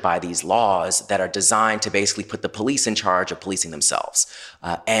structured by these laws that are designed to basically put the police in charge of policing themselves.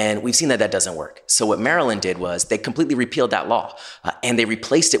 And we've seen that doesn't work. So what Maryland did was they completely repealed that law, and they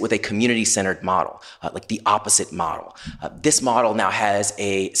replaced it with a community-centered model, like the opposite model. This model now has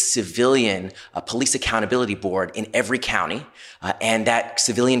a civilian police accountability board in every county, and that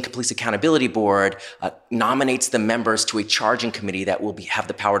civilian police accountability board nominates the members to a charging committee that will have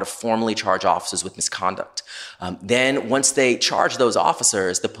the power to formally charge officers with misconduct. Then once they charge those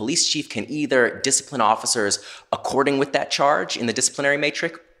officers, the police chief can either discipline officers according with that charge in the disciplinary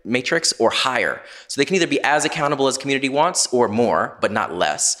matrix or higher. So they can either be as accountable as the community wants or more, but not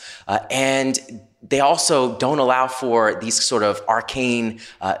less. And they also don't allow for these sort of arcane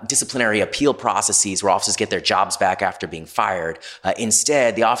disciplinary appeal processes where officers get their jobs back after being fired.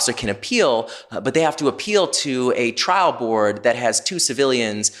 Instead, the officer can appeal, but they have to appeal to a trial board that has 2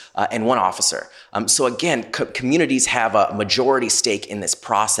 civilians and 1 officer. So again, communities have a majority stake in this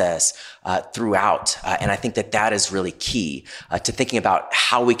process throughout, and I think that is really key to thinking about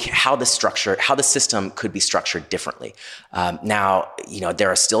how the system could be structured differently. Now, there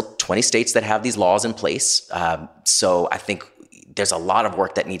are still 20 states that have these laws in place, so I think there's a lot of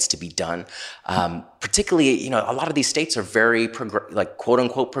work that needs to be done. Particularly, a lot of these states are very quote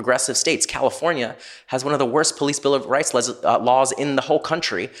unquote progressive states. California has one of the worst police bill of rights laws in the whole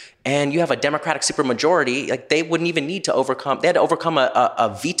country. And you have a Democratic supermajority, like they wouldn't even need to they had to overcome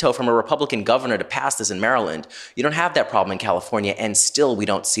a veto from a Republican governor to pass this in Maryland. You don't have that problem in California, and still we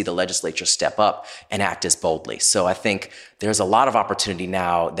don't see the legislature step up and act as boldly. So I think there's a lot of opportunity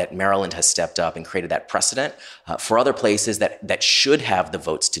now that Maryland has stepped up and created that precedent for other places that should have the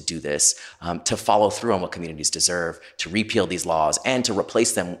votes to do this, to follow through on what communities deserve, to repeal these laws, and to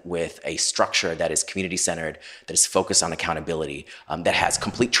replace them with a structure that is community-centered, that is focused on accountability, that has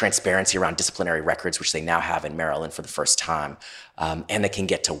complete transparency around disciplinary records, which they now have in Maryland for the first time, and that can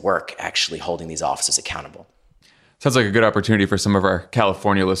get to work actually holding these officers accountable. Sounds like a good opportunity for some of our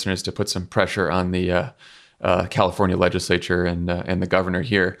California listeners to put some pressure on the California legislature and the governor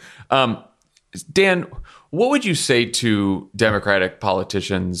here. Dan, what would you say to Democratic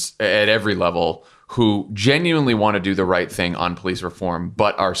politicians at every level who genuinely want to do the right thing on police reform,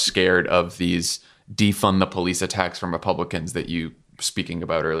 but are scared of these defund the police attacks from Republicans that you were speaking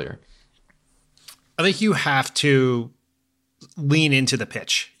about earlier? I think you have to lean into the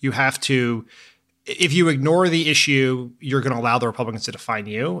pitch. You have to, if you ignore the issue, you're going to allow the Republicans to define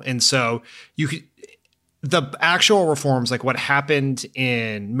you. And so the actual reforms, like what happened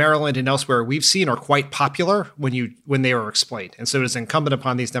in Maryland and elsewhere, we've seen are quite popular when they were explained. And so it is incumbent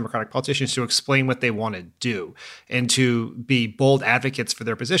upon these Democratic politicians to explain what they want to do and to be bold advocates for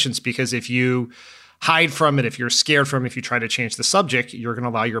their positions. Because if you hide from it, if you're scared from it, if you try to change the subject, you're going to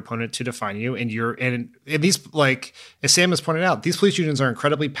allow your opponent to define you. And these, like as Sam has pointed out, these police unions are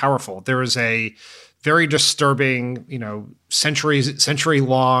incredibly powerful. There is a very disturbing, century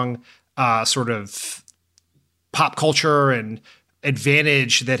long sort of pop culture and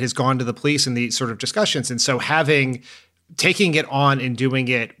advantage that has gone to the police in these sort of discussions. And so taking it on and doing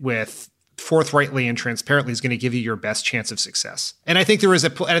it with forthrightly and transparently is going to give you your best chance of success. And I think there's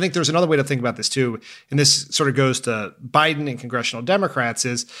another way to think about this too. And this sort of goes to Biden and congressional Democrats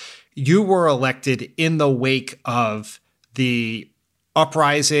is you were elected in the wake of the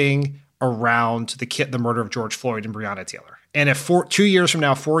uprising around the murder of George Floyd and Breonna Taylor. And if 4 years from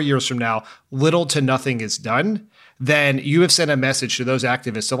now, little to nothing is done, then you have sent a message to those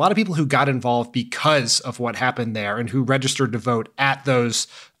activists, a lot of people who got involved because of what happened there and who registered to vote at those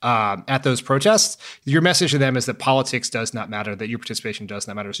protests. Your message to them is that politics does not matter, that your participation does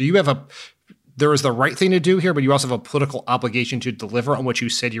not matter. So there is the right thing to do here, but you also have a political obligation to deliver on what you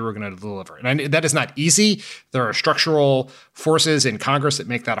said you were going to deliver. And that is not easy. There are structural forces in Congress that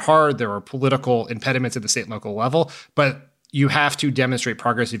make that hard. There are political impediments at the state and local level, but you have to demonstrate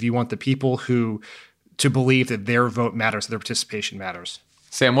progress if you want the people to believe that their vote matters, their participation matters.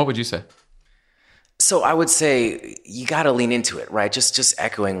 Sam, what would you say? So I would say you got to lean into it, right? Just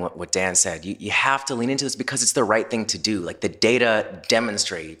echoing what Dan said. You have to lean into this because it's the right thing to do. Like the data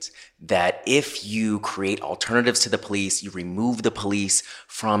demonstrates that if you create alternatives to the police, you remove the police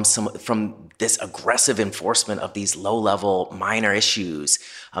from this aggressive enforcement of these low-level minor issues,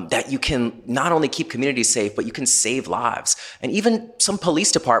 that you can not only keep communities safe, but you can save lives. And even some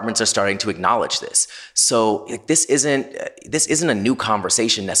police departments are starting to acknowledge this. So this isn't a new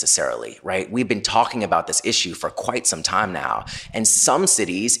conversation necessarily, right? We've been talking about this issue for quite some time now. And some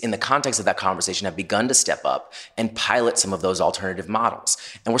cities, in the context of that conversation, have begun to step up and pilot some of those alternative models.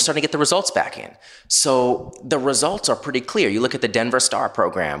 And we're starting to get the results back in. So the results are pretty clear. You look at the Denver STAR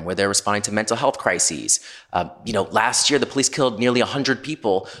program where they're responding to mental health crises. Last year, the police killed nearly 100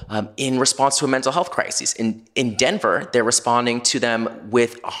 people in response to a mental health crisis. In Denver, they're responding to them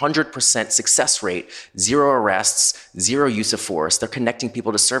with 100% success rate, 0 arrests, 0 use of force. They're connecting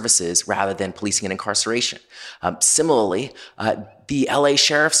people to services rather than policing and incarceration. Similarly, the LA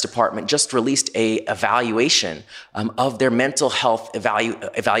Sheriff's Department just released a evaluation of their mental health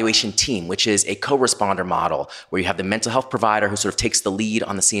evaluation team, which is a co-responder model where you have the mental health provider who sort of takes the lead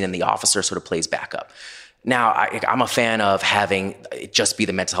on the scene and the officer sort of plays backup. Now, I'm a fan of having it just be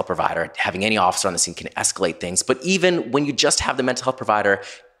the mental health provider. Having any officer on the scene can escalate things. But even when you just have the mental health provider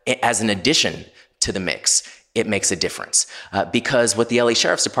as an addition to the mix, it makes a difference. Because what the LA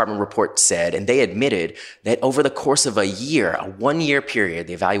Sheriff's Department report said, and they admitted that over the course of a 1-year period,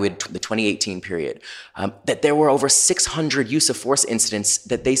 they evaluated the 2018 period, that there were over 600 use of force incidents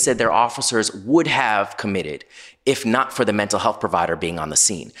that they said their officers would have committed if not for the mental health provider being on the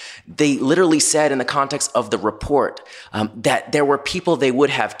scene. They literally said in the context of the report that there were people they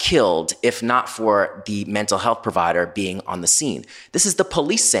would have killed if not for the mental health provider being on the scene. This is the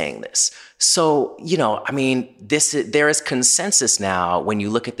police saying this. So, there is consensus now when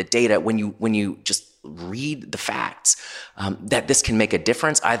you look at the data, when you just read the facts, that this can make a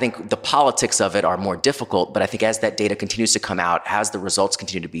difference. I think the politics of it are more difficult, but I think as that data continues to come out, as the results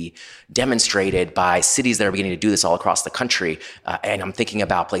continue to be demonstrated by cities that are beginning to do this all across the country, and I'm thinking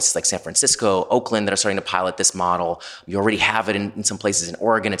about places like San Francisco, Oakland that are starting to pilot this model. You already have it in some places in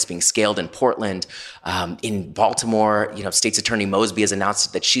Oregon. It's being scaled in Portland. In Baltimore, State's Attorney Mosby has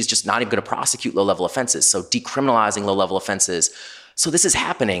announced that she's just not even going to prosecute low-level offenses. So decriminalizing low-level offenses. So this is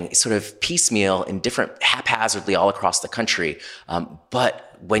happening sort of piecemeal and haphazardly all across the country. But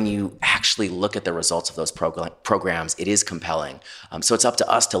when you actually look at the results of those programs, it is compelling. So it's up to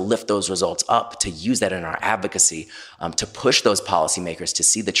us to lift those results up, to use that in our advocacy, to push those policymakers to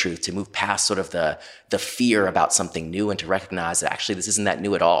see the truth, to move past sort of the fear about something new and to recognize that actually this isn't that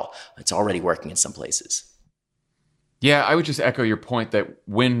new at all. It's already working in some places. Yeah, I would just echo your point that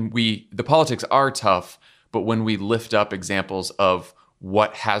the politics are tough, but when we lift up examples of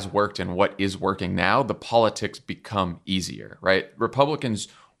what has worked and what is working now, the politics become easier, right? Republicans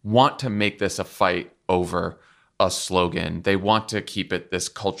want to make this a fight over a slogan. They want to keep it this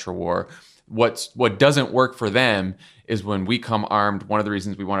culture war. What doesn't work for them is when we come armed. One of the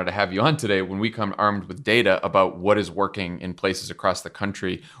reasons we wanted to have you on today, when we come armed with data about what is working in places across the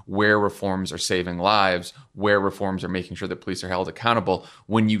country, where reforms are saving lives, where reforms are making sure that police are held accountable.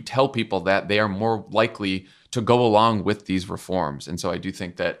 When you tell people that, they are more likely to go along with these reforms. And so I do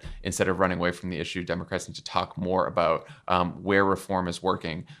think that instead of running away from the issue, Democrats need to talk more about where reform is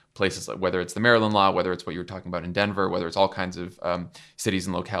working. Places like whether it's the Maryland law, whether it's what you were talking about in Denver, whether it's all kinds of cities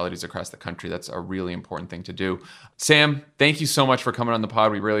and localities across the country. That's a really important thing to do. Sam, thank you so much for coming on the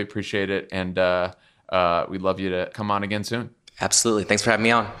pod. We really appreciate it. And we'd love you to come on again soon. Absolutely. Thanks for having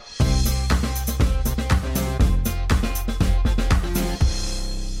me on.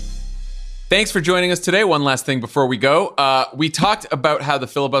 Thanks for joining us today. One last thing before we go. We talked about how the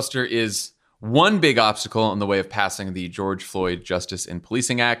filibuster is one big obstacle in the way of passing the George Floyd Justice in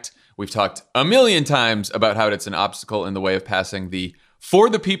Policing Act. We've talked a million times about how it's an obstacle in the way of passing the For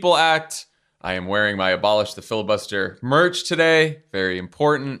the People Act. I am wearing my Abolish the Filibuster merch today. Very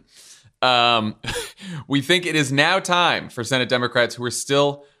important. We think it is now time for Senate Democrats who are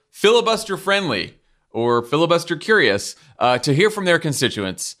still filibuster friendly or filibuster curious to hear from their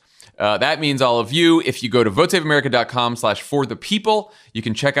constituents. That means all of you. If you go to votesaveamerica.com/forthepeople, you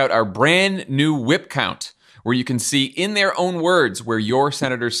can check out our brand new whip count, where you can see in their own words where your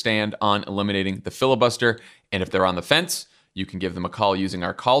senators stand on eliminating the filibuster. And if they're on the fence, you can give them a call using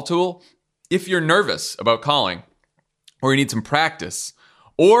our call tool. If you're nervous about calling, or you need some practice,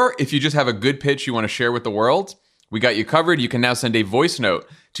 or if you just have a good pitch you want to share with the world, we got you covered. You can now send a voice note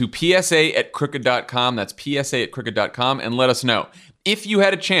to psa@crooked.com. That's psa@crooked.com, and let us know. If you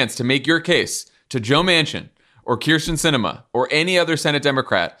had a chance to make your case to Joe Manchin or Kyrsten Sinema or any other Senate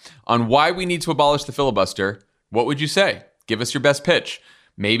Democrat on why we need to abolish the filibuster, what would you say? Give us your best pitch.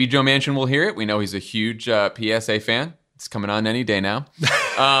 Maybe Joe Manchin will hear it. We know he's a huge PSA fan. It's coming on any day now.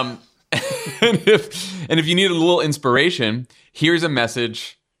 And if you need a little inspiration, here's a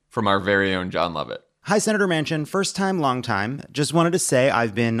message from our very own John Lovett. Hi, Senator Manchin. First time, long time. Just wanted to say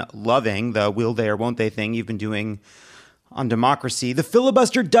I've been loving the will they or won't they thing you've been doing on democracy. The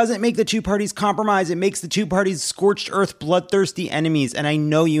filibuster doesn't make the two parties compromise. It makes the two parties scorched earth, bloodthirsty enemies. And I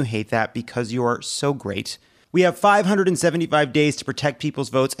know you hate that because you're so great. We have 575 days to protect people's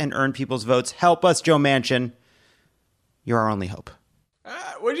votes and earn people's votes. Help us, Joe Manchin. You're our only hope.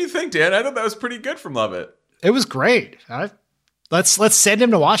 What do you think, Dan? I thought that was pretty good from Lovett. It was great. Let's send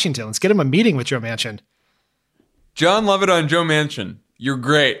him to Washington. Let's get him a meeting with Joe Manchin. John Lovett on Joe Manchin. You're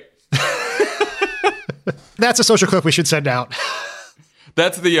great. That's a social clip we should send out.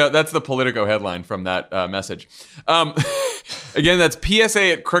 That's the Politico headline from that message. Again, that's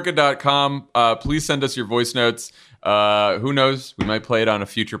psa@crooked.com. Please send us your voice notes. Who knows? We might play it on a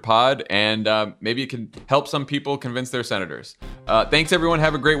future pod, and maybe it can help some people convince their senators. Thanks, everyone.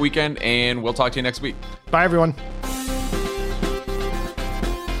 Have a great weekend, and we'll talk to you next week. Bye, everyone.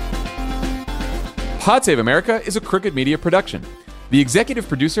 Pod Save America is a Crooked Media production. The executive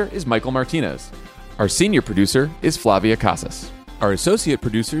producer is Michael Martinez. Our senior producer is Flavia Casas. Our associate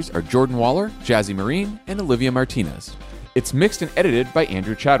producers are Jordan Waller, Jazzy Marine, and Olivia Martinez. It's mixed and edited by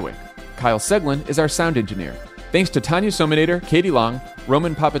Andrew Chadwick. Kyle Seglin is our sound engineer. Thanks to Tanya Sominator, Katie Long,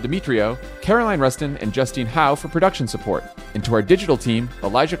 Roman Papadimitriou, Caroline Rustin, and Justine Howe for production support. And to our digital team,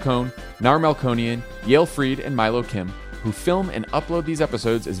 Elijah Cohn, Nar Melkonian, Yale Freed, and Milo Kim, who film and upload these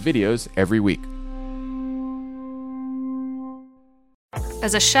episodes as videos every week.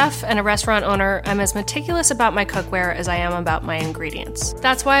 As a chef and a restaurant owner, I'm as meticulous about my cookware as I am about my ingredients.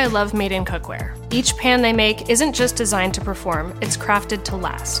 That's why I love Made in Cookware. Each pan they make isn't just designed to perform, it's crafted to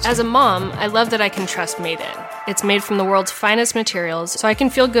last. As a mom, I love that I can trust Made In. It's made from the world's finest materials, so I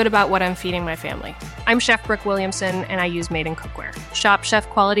can feel good about what I'm feeding my family. I'm Chef Brooke Williamson, and I use Made in Cookware. Shop chef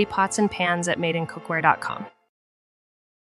quality pots and pans at madeincookware.com.